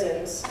 family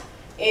prisons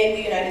in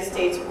the United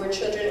States where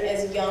children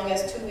as young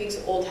as 2 weeks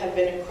old have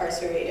been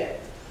incarcerated.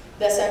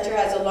 The center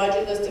has a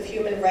laundry list of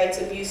human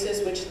rights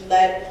abuses which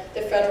led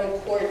the federal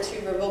court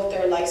to revoke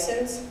their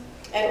license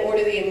and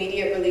order the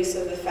immediate release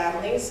of the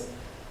families.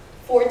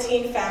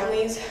 14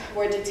 families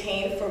were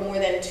detained for more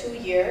than 2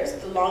 years,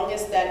 the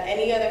longest that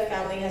any other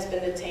family has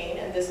been detained,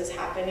 and this has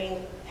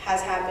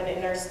happened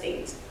in our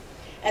state.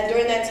 And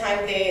during that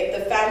time,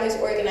 the families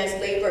organized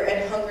labor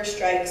and hunger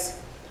strikes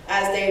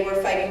as they were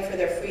fighting for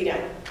their freedom.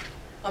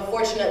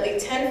 Unfortunately,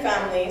 10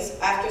 families,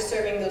 after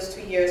serving those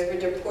 2 years, were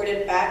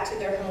deported back to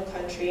their home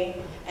country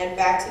and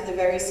back to the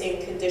very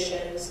same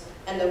conditions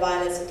and the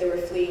violence that they were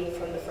fleeing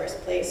from the first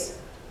place.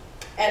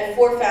 And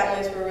 4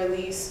 families were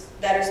released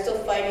that are still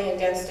fighting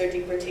against their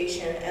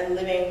deportation and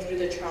living through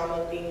the trauma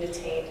of being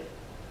detained.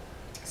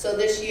 So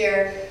this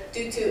year,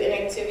 due to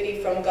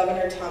inactivity from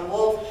Governor Tom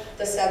Wolf,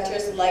 the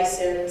center's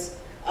license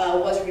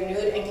was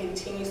renewed and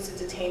continues to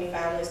detain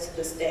families to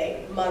this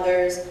day,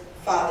 mothers,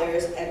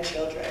 fathers, and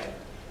children.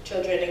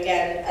 Children,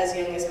 again, as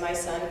young as my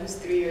son, who's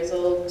 3 years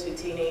old, 2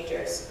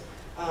 teenagers,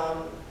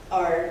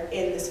 are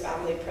in this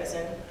family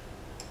prison.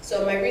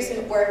 So my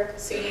recent work,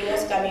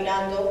 Seguimos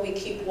Caminando, We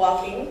Keep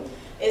Walking,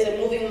 is a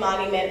moving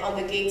monument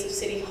on the gates of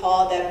City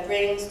Hall that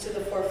brings to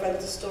the forefront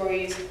the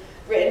stories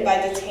written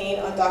by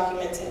detained,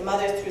 undocumented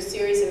mothers through a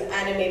series of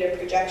animated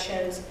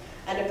projections.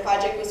 And the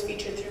project was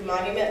featured through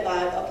Monument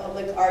Lab, a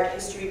public art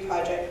history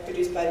project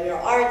produced by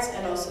Mural Arts,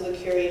 and also the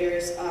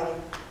curators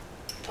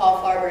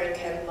Paul Farber and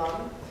Ken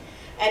Lum.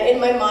 And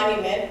in my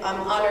monument, I'm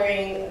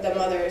honoring the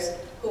mothers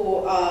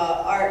who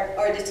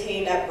are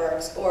detained at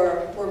Berks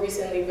or were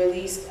recently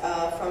released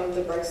from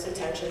the Berks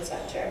Detention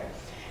Center.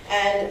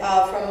 And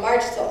from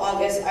March to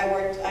August,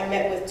 I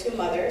met with 2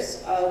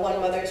 mothers. One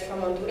mother is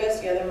from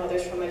Honduras, the other mother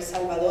is from El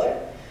Salvador,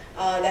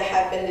 that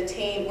have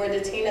been were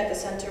detained at the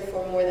center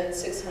for more than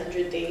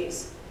 600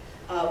 days,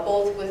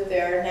 both with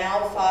their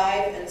now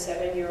 5- and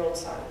 7-year-old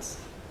sons.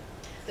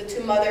 The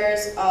 2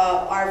 mothers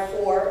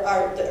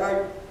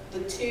the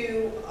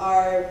 2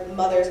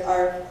 mothers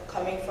are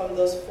coming from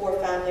those 4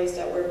 families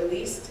that were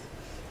released.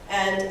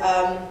 And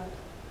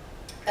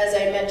as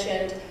I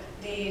mentioned,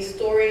 the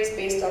stories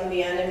based on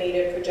the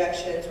animated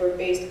projections were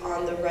based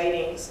on the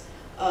writings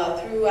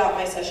throughout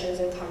my sessions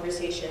and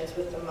conversations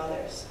with the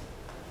mothers.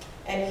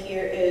 and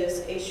here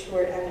is a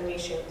short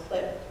animation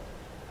clip.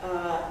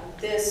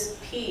 This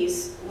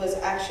piece was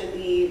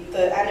actually,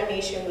 the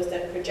animation was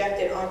then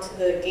projected onto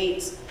the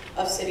gates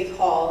of City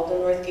Hall, the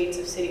north gates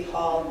of City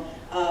Hall,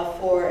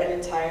 for an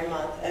entire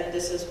month, and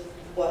this is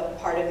what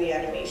part of the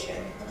animation.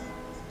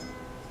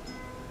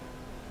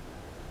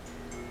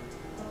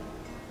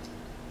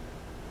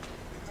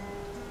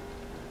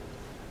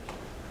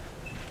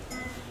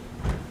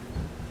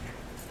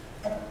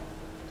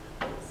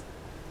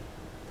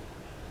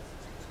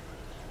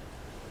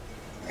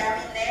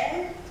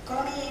 Caminé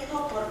con mi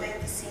hijo por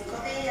 25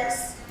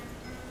 días,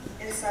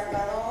 El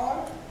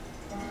Salvador,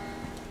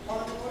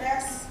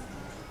 Honduras,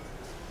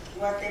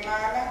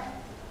 Guatemala,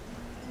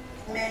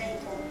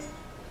 México.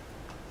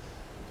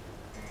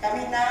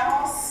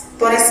 Caminamos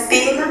por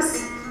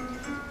espinas,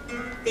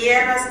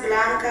 tierras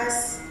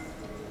blancas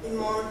y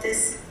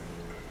montes.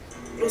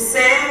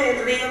 Crucé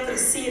el río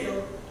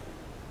crecido,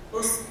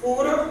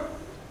 oscuro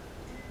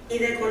y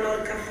de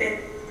color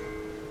café.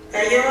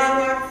 Cayó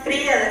agua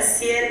fría del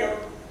cielo,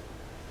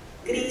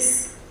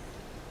 gris,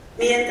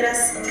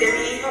 mientras que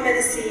mi hijo me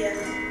decía: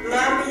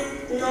 mami,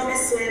 no me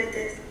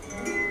sueltes.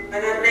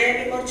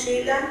 Agarré mi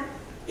mochila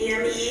y a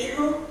mi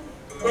hijo,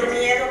 por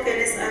miedo que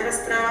les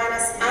arrastraba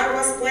las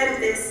aguas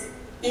fuertes,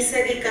 y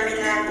seguí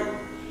caminando.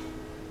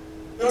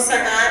 Nos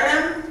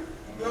agarran,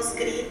 nos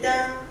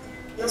gritan,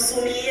 nos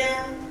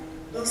humillan,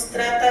 nos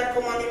tratan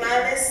como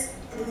animales,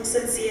 nos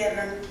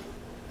encierran.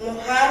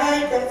 Mojada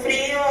y con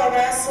frío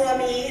abrazo a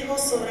mi hijo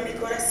sobre mi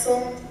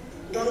corazón,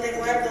 donde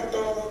guardo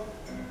todo,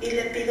 y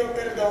le pido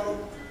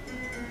perdón.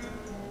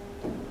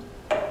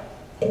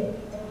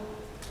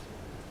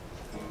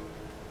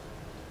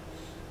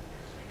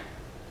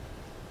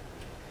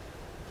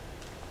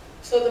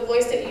 So the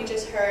voice that you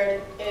just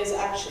heard is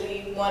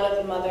actually one of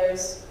the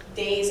mother's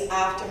days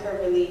after her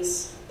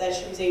release, that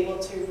she was able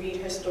to read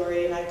her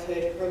story and I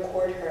could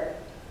record her.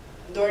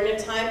 During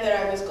the time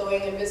that I was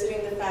going and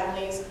visiting the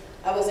families,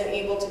 I wasn't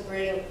able to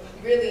bring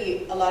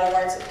really a lot of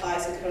art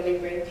supplies. I could only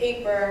bring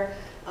paper,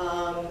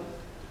 a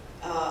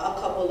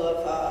couple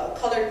of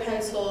colored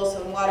pencils,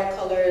 some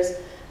watercolors,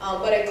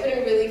 but I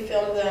couldn't really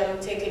film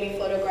them, take any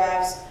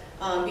photographs,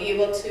 be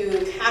able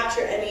to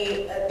capture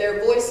any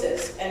their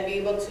voices and be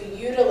able to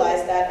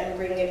utilize that and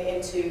bring it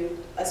into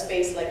a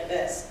space like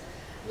this.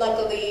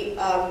 Luckily,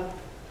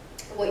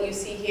 what you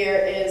see here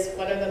is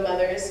one of the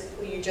mothers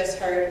who you just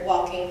heard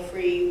walking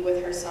free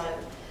with her son.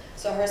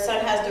 So her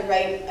son has the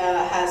right,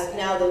 has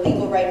now the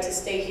legal right to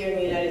stay here in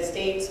the United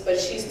States, but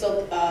she's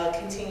still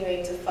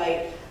continuing to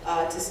fight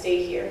to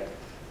stay here.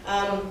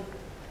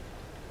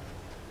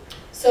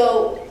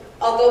 So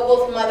although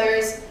both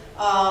mothers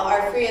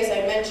are free, as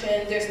I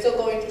mentioned, they're still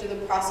going through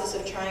the process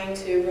of trying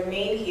to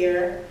remain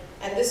here.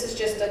 And this is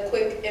just a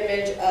quick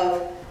image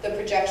of the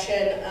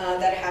projection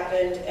that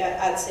happened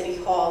at City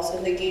Hall, so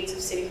in the gates of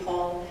City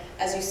Hall,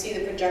 as you see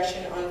the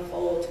projection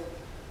unfold.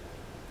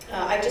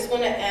 I just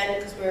want to end,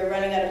 because we're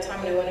running out of time,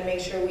 and I want to make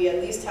sure we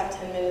at least have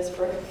 10 minutes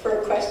for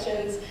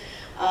questions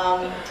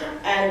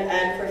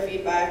and for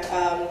feedback.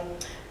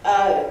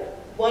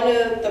 One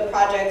of the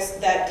projects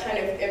that kind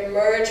of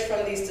emerged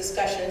from these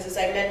discussions, as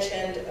I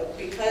mentioned,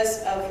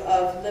 because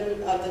of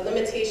the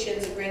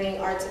limitations of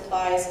bringing art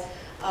supplies,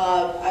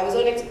 I was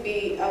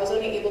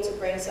only able to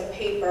bring some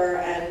paper,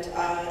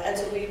 and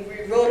so we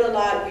wrote a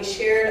lot. We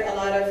shared a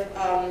lot of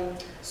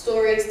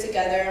stories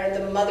together.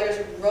 The mothers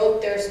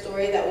wrote their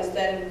story. That was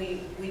then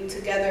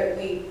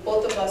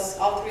both of us,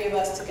 all three of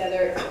us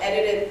together,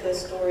 edited the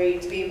story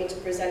to be able to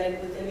present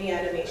it within the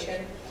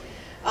animation.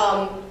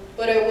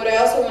 But what I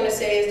also want to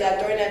say is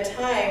that during that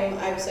time,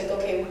 I was like,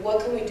 okay,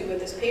 what can we do with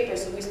this paper?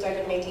 So we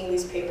started making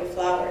these paper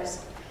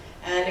flowers.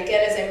 And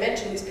again, as I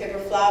mentioned, these paper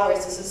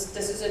flowers,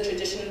 this is a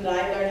tradition that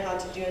I learned how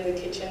to do in the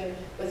kitchen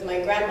with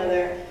my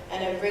grandmother,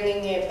 and I'm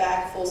bringing it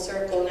back full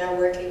circle now,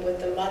 working with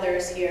the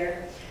mothers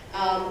here.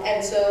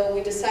 And so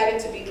we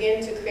decided to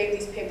begin to create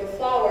these paper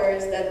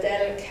flowers that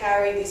then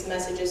carry these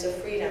messages of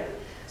freedom.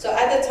 So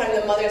at the time,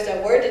 the mothers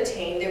that were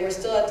detained, they were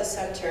still at the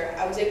center.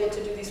 I was able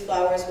to do these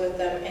flowers with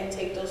them and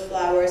take those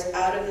flowers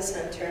out of the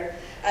center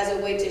as a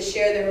way to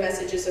share their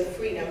messages of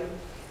freedom.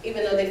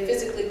 Even though they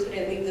physically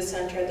couldn't leave the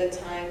center at the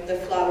time, the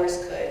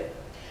flowers could.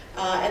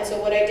 And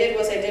so what I did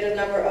was I did a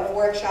number of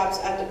workshops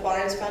at the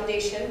Barnes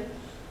Foundation,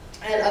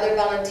 and other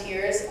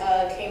volunteers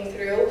came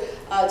through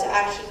to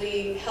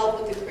actually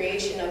help with the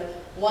creation of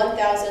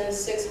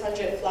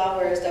 1,600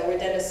 flowers that were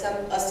then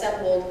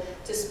assembled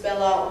to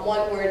spell out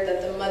one word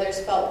that the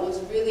mothers felt was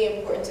really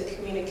important to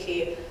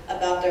communicate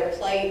about their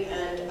plight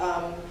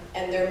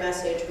and their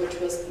message, which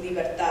was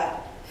libertad,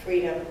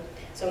 freedom.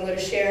 So I'm going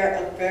to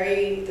share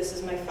this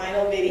is my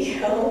final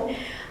video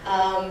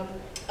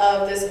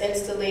of this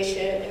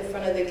installation in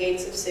front of the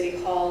gates of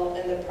City Hall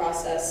and the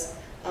process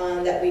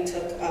that we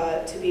took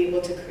to be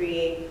able to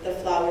create the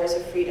flowers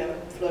of freedom,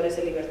 flores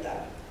de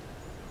libertad.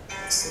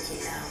 Soy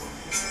el agua,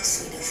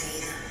 soy la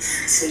vida,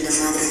 soy la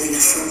madre de la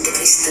fuente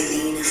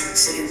cristalina,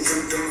 soy un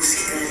punto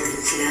musical de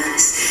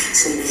claras,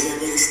 soy la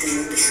llave de este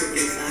mundo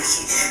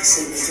sublevaje,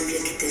 soy la lluvia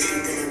que te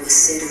brinda el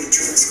aguacero, el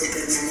chubasco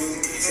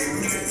permanente, el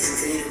amor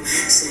verdadero,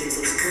 soy el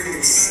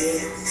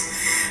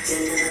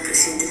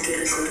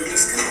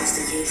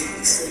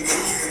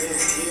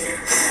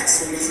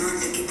Soy la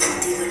amante que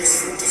cultiva los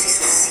frutos y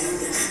su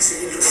siembra.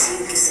 Soy el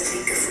rocío que se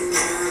rica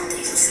fulminante.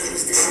 No solo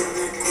es de ser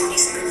un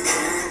arcoíris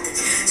penetrante.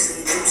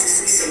 Soy dulce,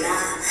 soy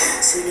salada.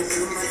 Soy la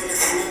pluma de la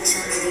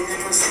flecha, no digna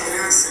con su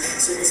danza.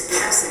 Soy la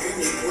esperanza de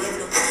mi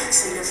pueblo.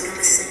 Soy la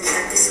promesa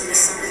intacta, soy la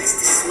sangre de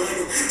este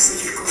suelo.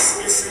 Soy el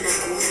consuelo, soy la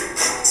cura.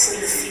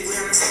 Soy la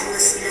figura más pura,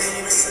 soy la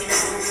nieve, soy la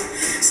bruma.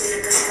 Soy la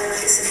cascada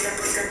que se entra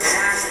por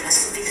catarata. La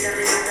súbita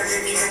regata de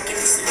vida que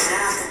nos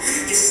relata.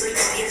 Yo soy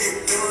la piel de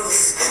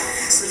todos.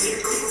 Soy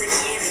el copo de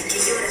nieve que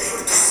llora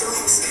por tus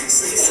ojos.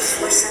 Soy esa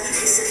fuerza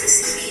que se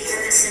precipita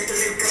del centro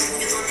del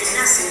capullo donde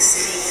nace la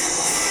semilla.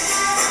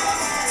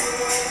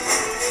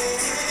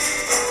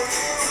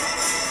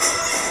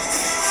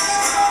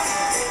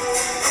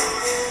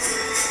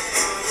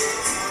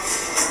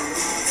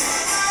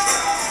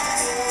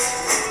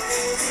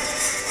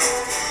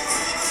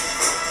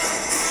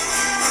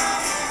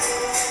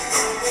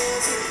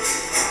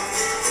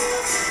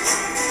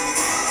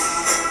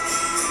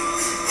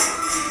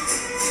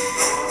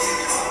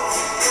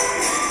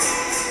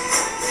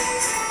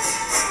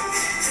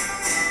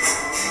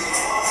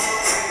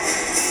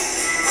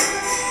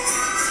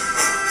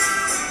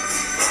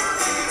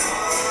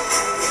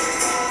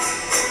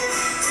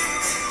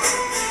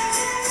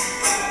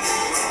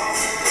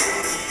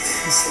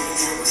 Soy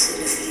el agua, soy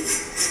la vida,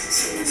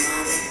 soy la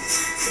madre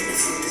de la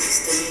fuente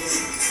cristalina.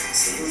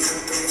 Soy un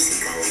canto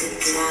musical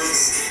de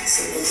claves,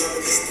 soy la llave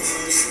de este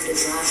mundo y su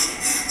brebaje.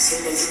 Soy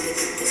la lluvia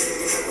que te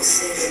brinda el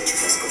aguacero, el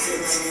chubasco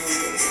permanente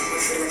de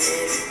amor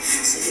verdadero.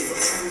 Soy el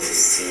volcán del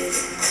cielo,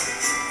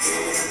 la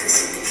lava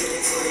creciente que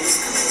recorre los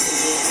campos de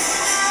hielo.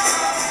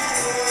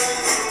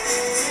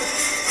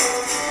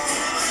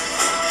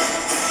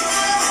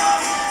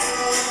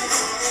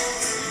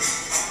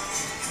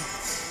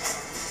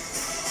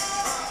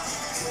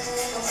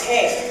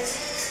 Okay.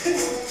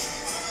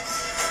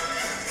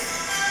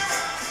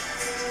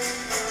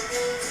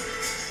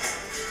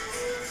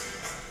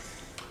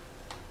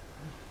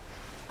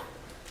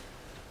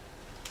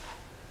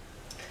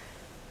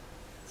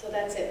 So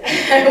that's it.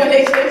 I want to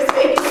give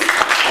space.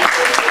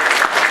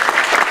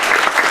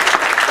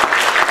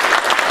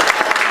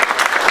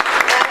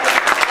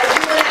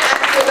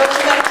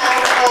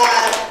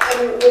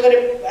 We're going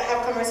to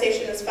have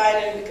conversation, it's fine,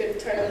 and we could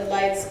turn on the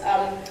lights.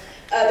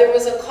 There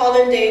was a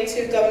call-in day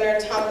to Governor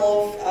Tom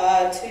Wolf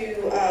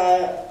to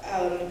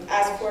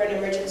ask for an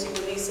emergency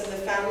release of the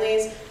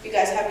families. If you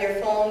guys have your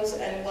phones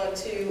and want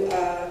to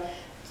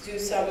do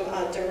some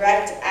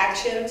direct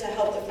action to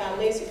help the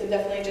families, you can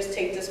definitely just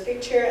take this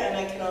picture, and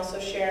I can also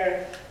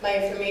share my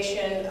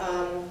information.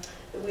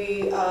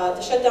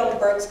 The Shutdown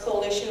Burks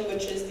Coalition,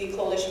 which is the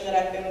coalition that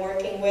I've been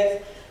working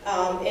with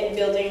in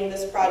building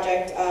this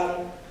project,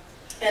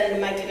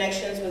 and my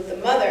connections with the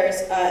mothers,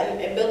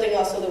 and building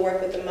also the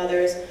work with the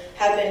mothers,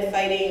 have been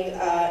fighting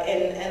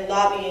and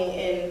lobbying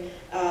and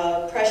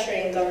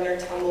pressuring Governor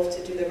Tom Wolf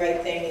to do the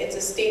right thing. It's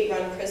a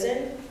state-run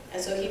prison,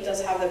 and so he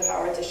does have the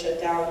power to shut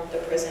down the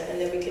prison,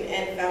 and then we can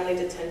end family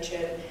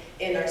detention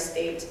in our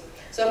state.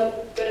 So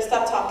I'm going to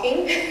stop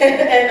talking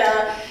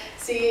and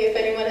see if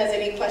anyone has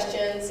any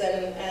questions,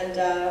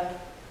 and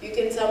you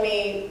can tell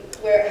me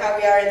how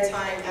we are in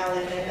time,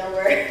 Alan. I know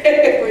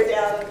we're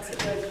down to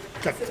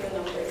the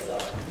numbers. So,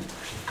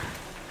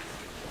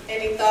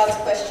 any thoughts,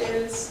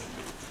 questions?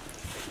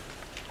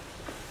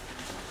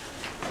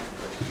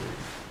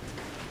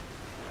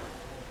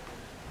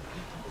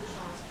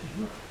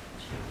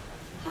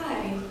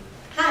 Hi.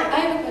 Hi. I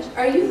have a question.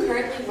 Are you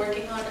currently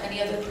working on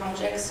any other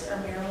projects or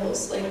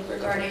murals like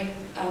regarding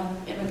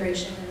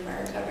immigration in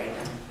America right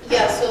now?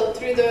 Yeah, so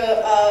through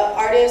the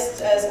Artists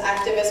as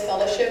Activists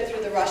Fellowship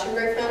through the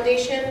Rauschenberg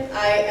Foundation,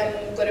 I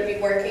am going to be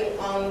working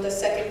on the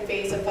second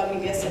phase of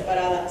Familias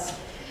Separadas.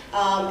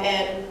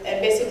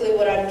 And basically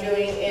what I'm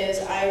doing is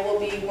I will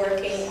be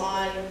working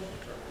on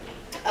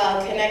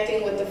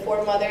connecting with the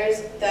 4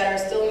 mothers that are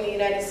still in the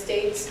United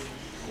States.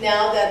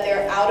 Now that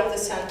they're out of the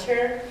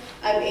center,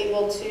 I'm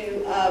able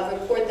to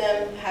record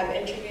them, have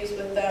interviews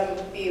with them,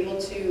 be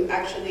able to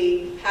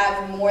actually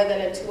have more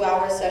than a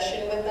 2-hour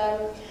session with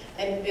them,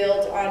 and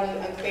build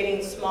on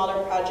creating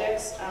smaller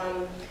projects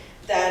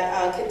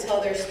that can tell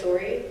their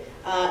story.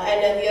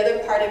 And then the other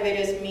part of it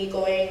is me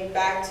going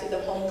back to the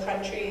home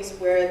countries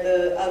where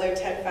the other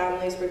 10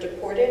 families were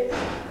deported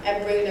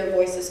and bring their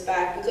voices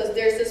back. Because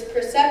there's this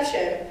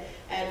perception,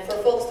 and for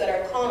folks that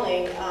are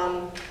calling,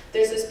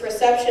 there's this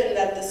perception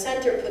that the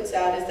center puts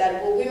out is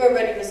that, well, we've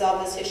already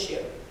resolved this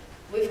issue.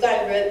 We've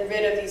gotten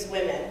rid of these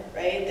women,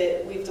 right?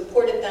 That we've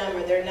deported them,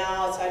 or they're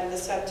now outside of the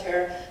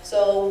center,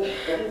 so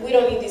we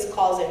don't need these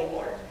calls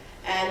anymore.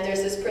 And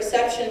there's this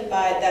perception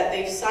that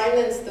they've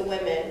silenced the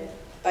women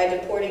by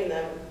deporting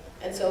them.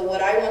 And so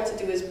what I want to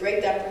do is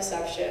break that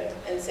perception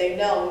and say,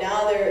 no,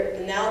 now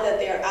that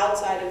they're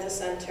outside of the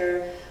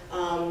center,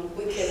 I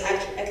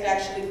can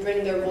actually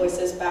bring their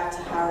voices back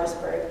to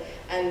Harrisburg.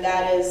 And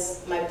that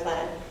is my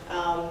plan,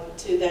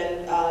 to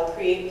then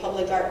create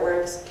public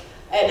artworks.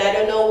 And I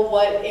don't know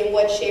in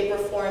what shape or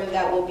form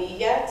that will be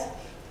yet,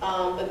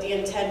 but the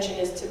intention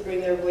is to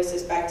bring their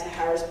voices back to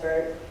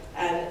Harrisburg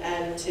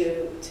and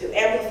to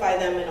amplify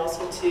them, and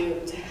also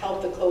to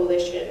help the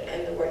coalition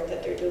and the work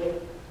that they're doing.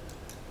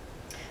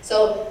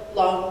 So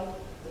long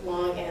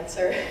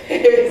answer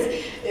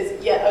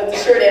is yeah. The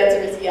short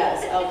answer is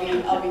yes. I'll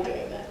be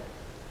doing that.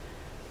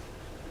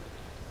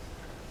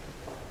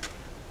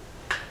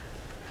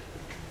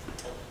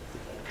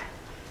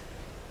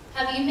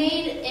 Have you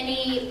made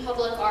any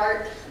public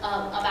art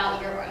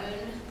about your own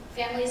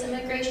family's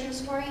immigration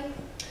story?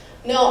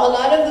 No, a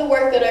lot of the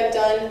work that I've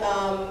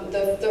done,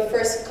 the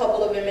first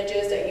couple of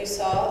images that you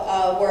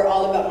saw were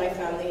all about my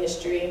family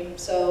history.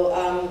 So,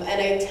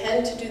 and I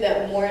tend to do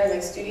that more in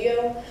my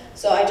studio.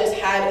 So I just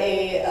had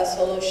a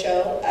solo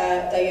show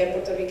at Taller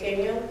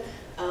Puertorriqueño,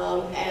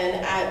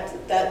 and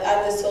at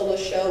the solo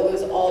show, it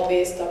was all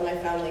based on my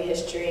family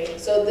history.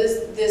 So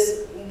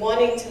this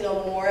wanting to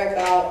know more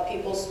about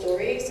people's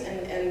stories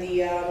and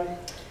the,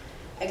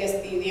 I guess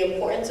the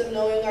importance of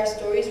knowing our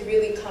stories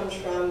really comes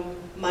from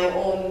my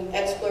own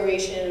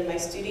exploration in my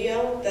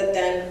studio that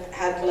then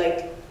had,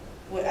 like,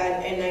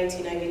 in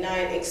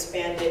 1999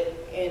 expanded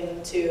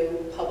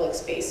into public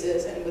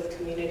spaces and with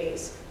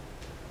communities.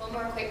 One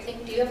more quick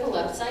thing, do you have a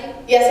website?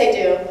 Yes, I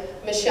do.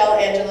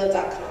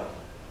 michelleangela.com.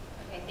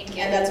 Okay, thank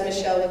you. And that's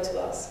Michelle with 2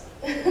 L's.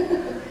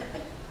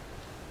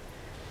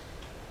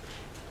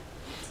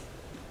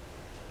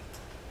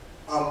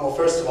 Well,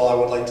 first of all, I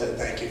would like to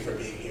thank you for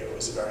being here. It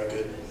was a very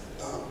good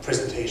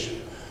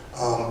presentation.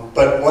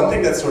 But one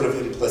thing that's sort of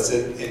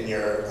implicit in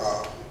your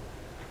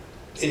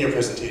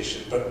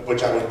presentation, but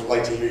which I would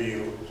like to hear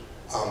you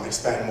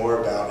expand more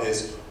about,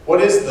 is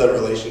what is the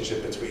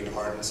relationship between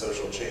art and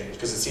social change?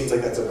 Because it seems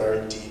like that's a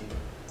very deep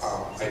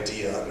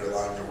idea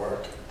underlying your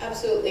work.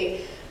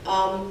 Absolutely.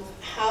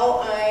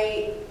 How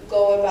I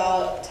go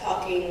about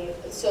talking,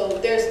 so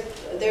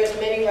there's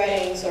many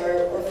writings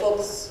or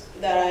folks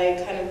that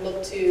I kind of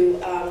look to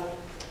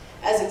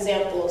as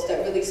examples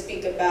that really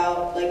speak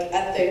about, like,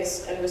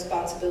 ethics and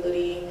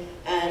responsibility,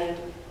 and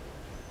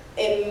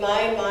in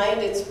my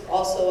mind it's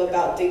also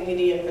about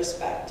dignity and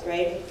respect,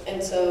 right?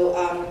 And so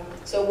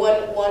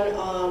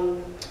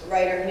one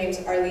writer, her name's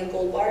Arlene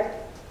Goldbart,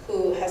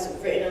 who has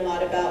written a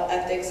lot about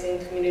ethics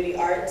in community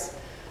arts.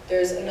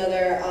 There's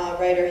another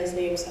writer, his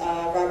name's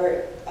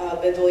Robert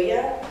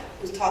Bedoya,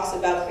 who talks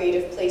about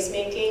creative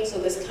placemaking. So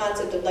this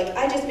concept of, like,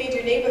 I just made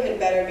your neighborhood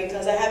better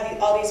because I have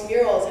all these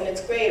murals and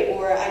it's great,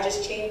 or I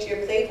just changed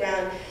your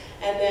playground,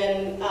 and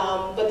then,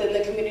 but then the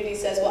community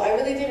says, well, I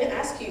really didn't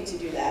ask you to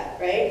do that,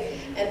 right?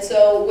 And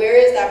so where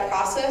is that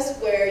process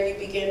where you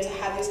begin to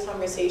have these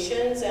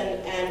conversations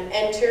and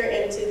enter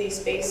into these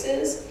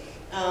spaces?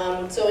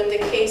 So in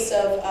the case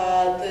of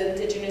the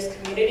indigenous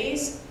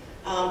communities,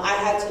 I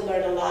had to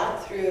learn a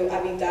lot through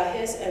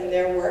Habitajes and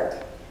their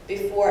work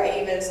before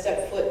I even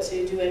stepped foot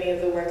to do any of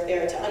the work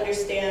there, to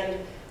understand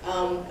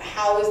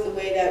how is the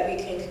way that we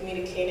can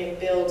communicate and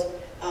build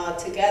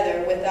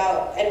together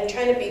without, and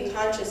trying to be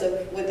conscious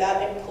of,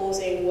 without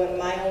imposing what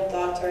my own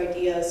thoughts or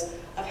ideas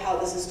of how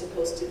this is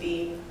supposed to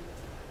be,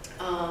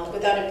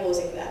 without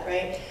imposing that,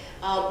 right?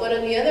 But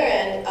on the other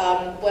end,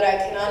 what I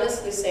can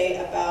honestly say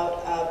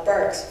about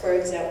Berks, for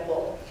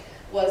example,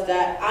 was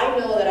that I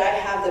know that I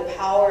have the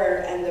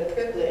power and the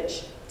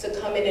privilege to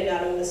come in and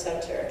out of the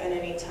center at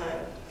any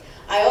time.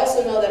 I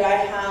also know that I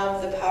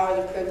have the power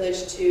and the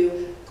privilege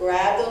to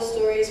grab those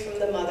stories from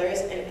the mothers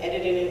and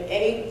edit it in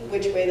any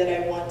which way that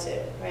I want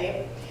it,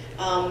 right?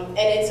 And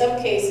in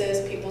some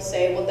cases, people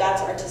say, well,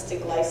 that's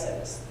artistic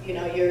license. You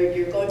know,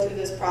 you're going through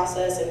this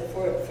process, and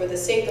for the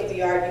sake of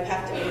the art, you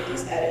have to make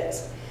these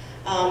edits.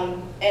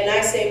 And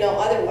I say no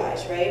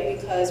otherwise, right?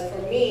 Because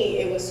for me,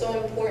 it was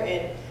so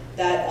important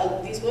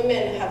that these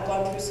women have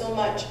gone through so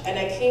much, and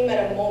I came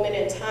at a moment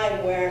in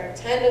time where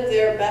 10 of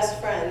their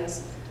best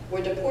friends were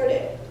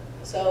deported.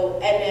 So,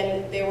 and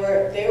then they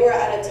were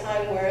at a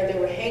time where they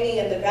were hanging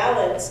in the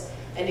balance,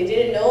 and they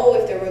didn't know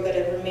if they were going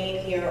to remain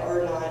here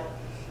or not.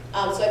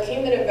 So I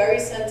came at a very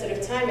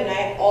sensitive time, and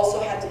I also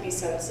had to be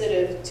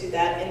sensitive to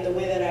that in the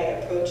way that I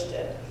approached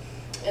it.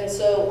 And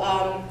so,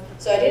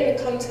 so I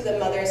didn't come to the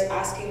mothers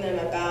asking them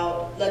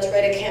about, let's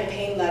write a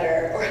campaign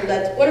letter, or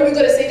what are we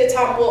going to say to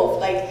Tom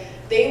Wolfe? Like,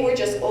 they were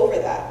just over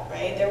that,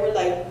 right? They were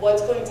like,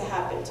 what's going to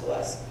happen to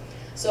us?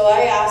 So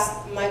I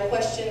asked, my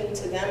question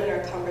to them in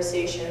our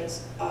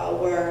conversations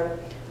were,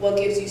 what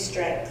gives you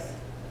strength?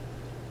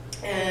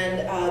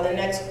 And the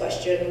next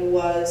question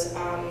was,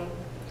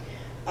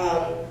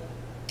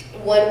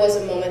 when was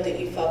a moment that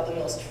you felt the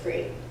most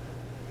free?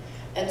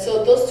 And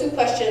so those two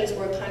questions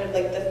were kind of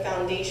like the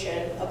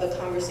foundation of the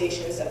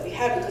conversations that we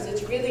had, because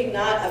it's really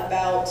not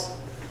about,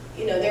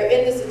 you know, they're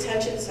in this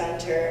detention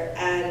center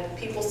and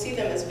people see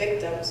them as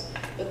victims,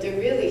 but they're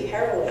really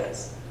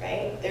heroines,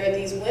 right? They're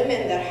these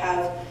women that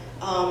have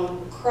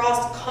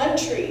crossed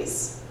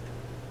countries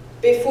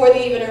before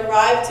they even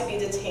arrive to be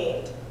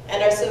detained,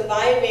 and are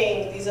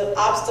surviving these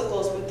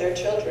obstacles with their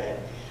children.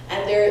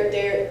 And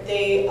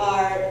they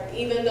are,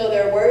 even though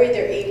they're worried,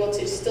 they're able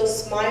to still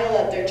smile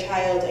at their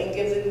child and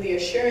give them the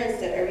assurance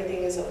that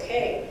everything is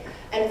okay.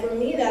 And for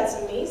me, that's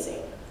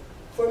amazing.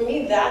 For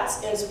me,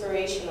 that's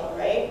inspirational,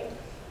 right?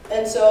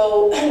 And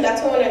so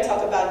that's when I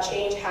talk about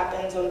change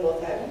happens on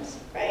both ends,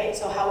 right?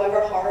 So however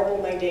horrible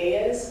my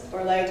day is,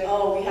 or like,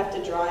 oh, we have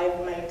to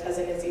drive, my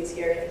cousin Izzy's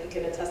here and he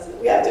can attest to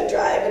it, we have to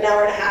drive an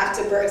hour and a half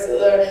to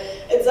Berkshire.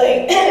 It's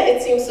like,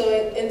 it seems so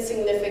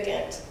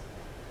insignificant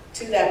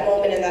to that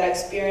moment and that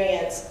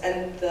experience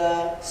and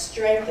the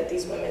strength that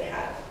these women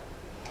have.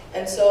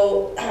 And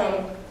so,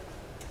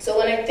 so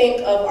when I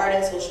think of art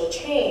and social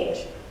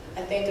change,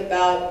 I think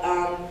about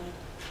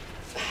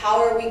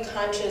how are we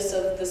conscious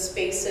of the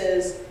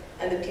spaces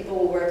and the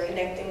people we're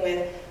connecting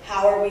with?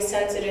 How are we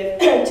sensitive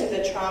to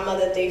the trauma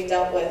that they've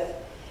dealt with?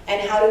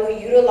 And how do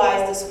we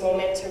utilize this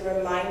moment to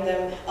remind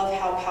them of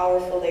how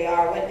powerful they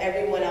are when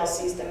everyone else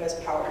sees them as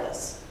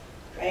powerless,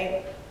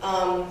 right?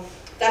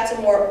 That's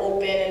a more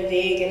open and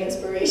vague and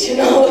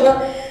inspirational.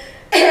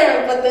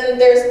 But then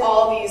there's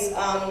all these,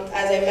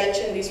 as I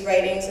mentioned, these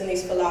writings and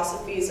these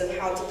philosophies of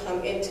how to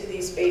come into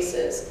these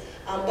spaces.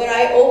 But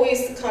I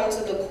always come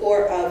to the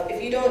core of,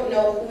 if you don't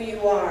know who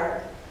you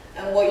are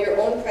and what your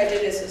own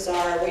prejudices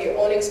are, what your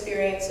own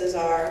experiences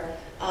are,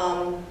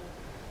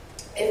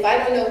 if I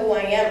don't know who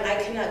I am,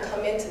 I cannot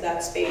come into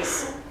that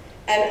space.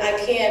 And I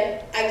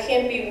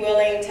can't be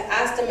willing to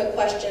ask them a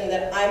question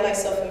that I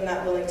myself am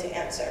not willing to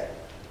answer.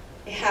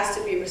 It has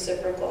to be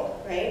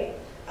reciprocal, right?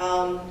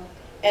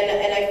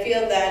 And I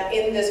feel that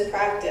in this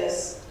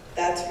practice,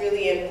 that's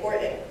really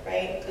important,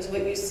 right? Because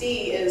what you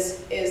see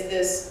is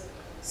this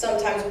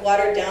sometimes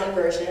watered down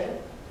version,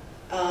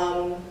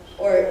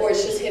 or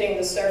it's just hitting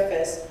the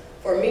surface.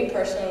 For me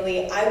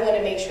personally, I want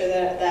to make sure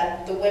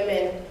that the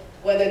women,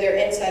 whether they're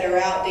inside or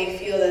out, they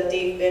feel that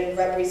they've been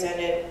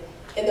represented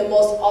in the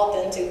most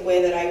authentic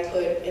way that I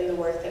could in the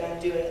work that I'm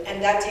doing.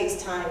 And that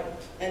takes time,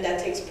 and that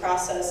takes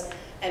process,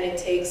 and it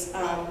takes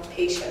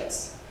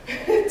patience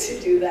to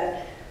do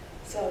that.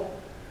 So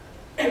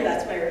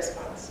that's my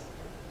response.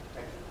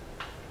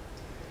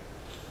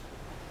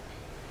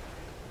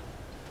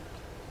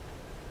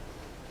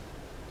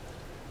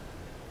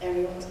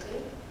 Everyone's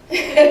good?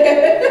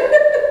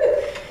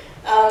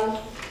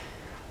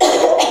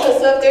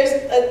 So if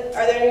there's,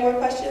 are there any more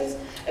questions?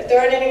 If there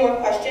aren't any more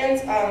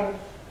questions,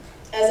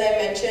 as I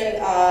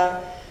mentioned,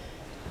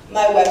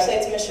 my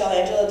website's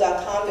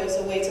michelleangela.com. There's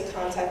a way to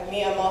contact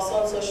me. I'm also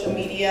on social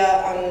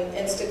media, on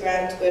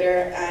Instagram,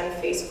 Twitter, and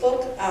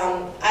Facebook.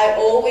 I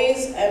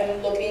always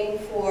am looking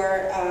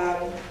for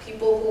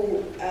people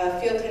who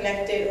feel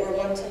connected or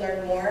want to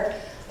learn more,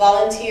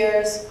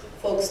 volunteers,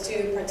 folks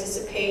to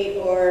participate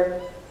or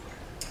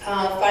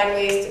find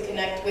ways to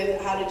connect with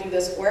how to do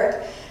this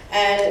work.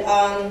 And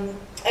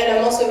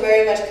I'm also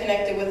very much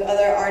connected with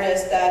other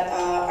artists that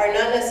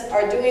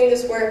are doing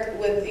this work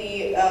with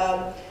the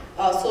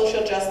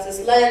social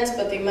justice lens,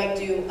 but they might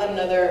do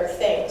another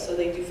thing. So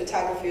they do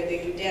photography or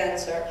they do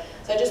dance. So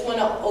I just want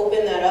to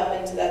open that up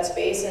into that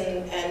space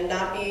and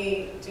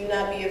do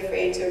not be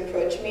afraid to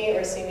approach me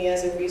or see me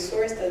as a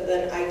resource that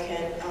then I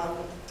can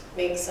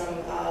make some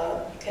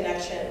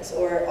connections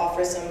or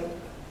offer some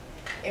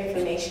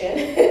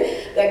information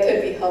that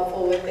could be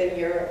helpful within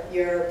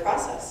your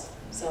process.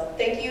 So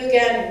thank you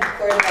again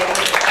for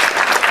inviting me.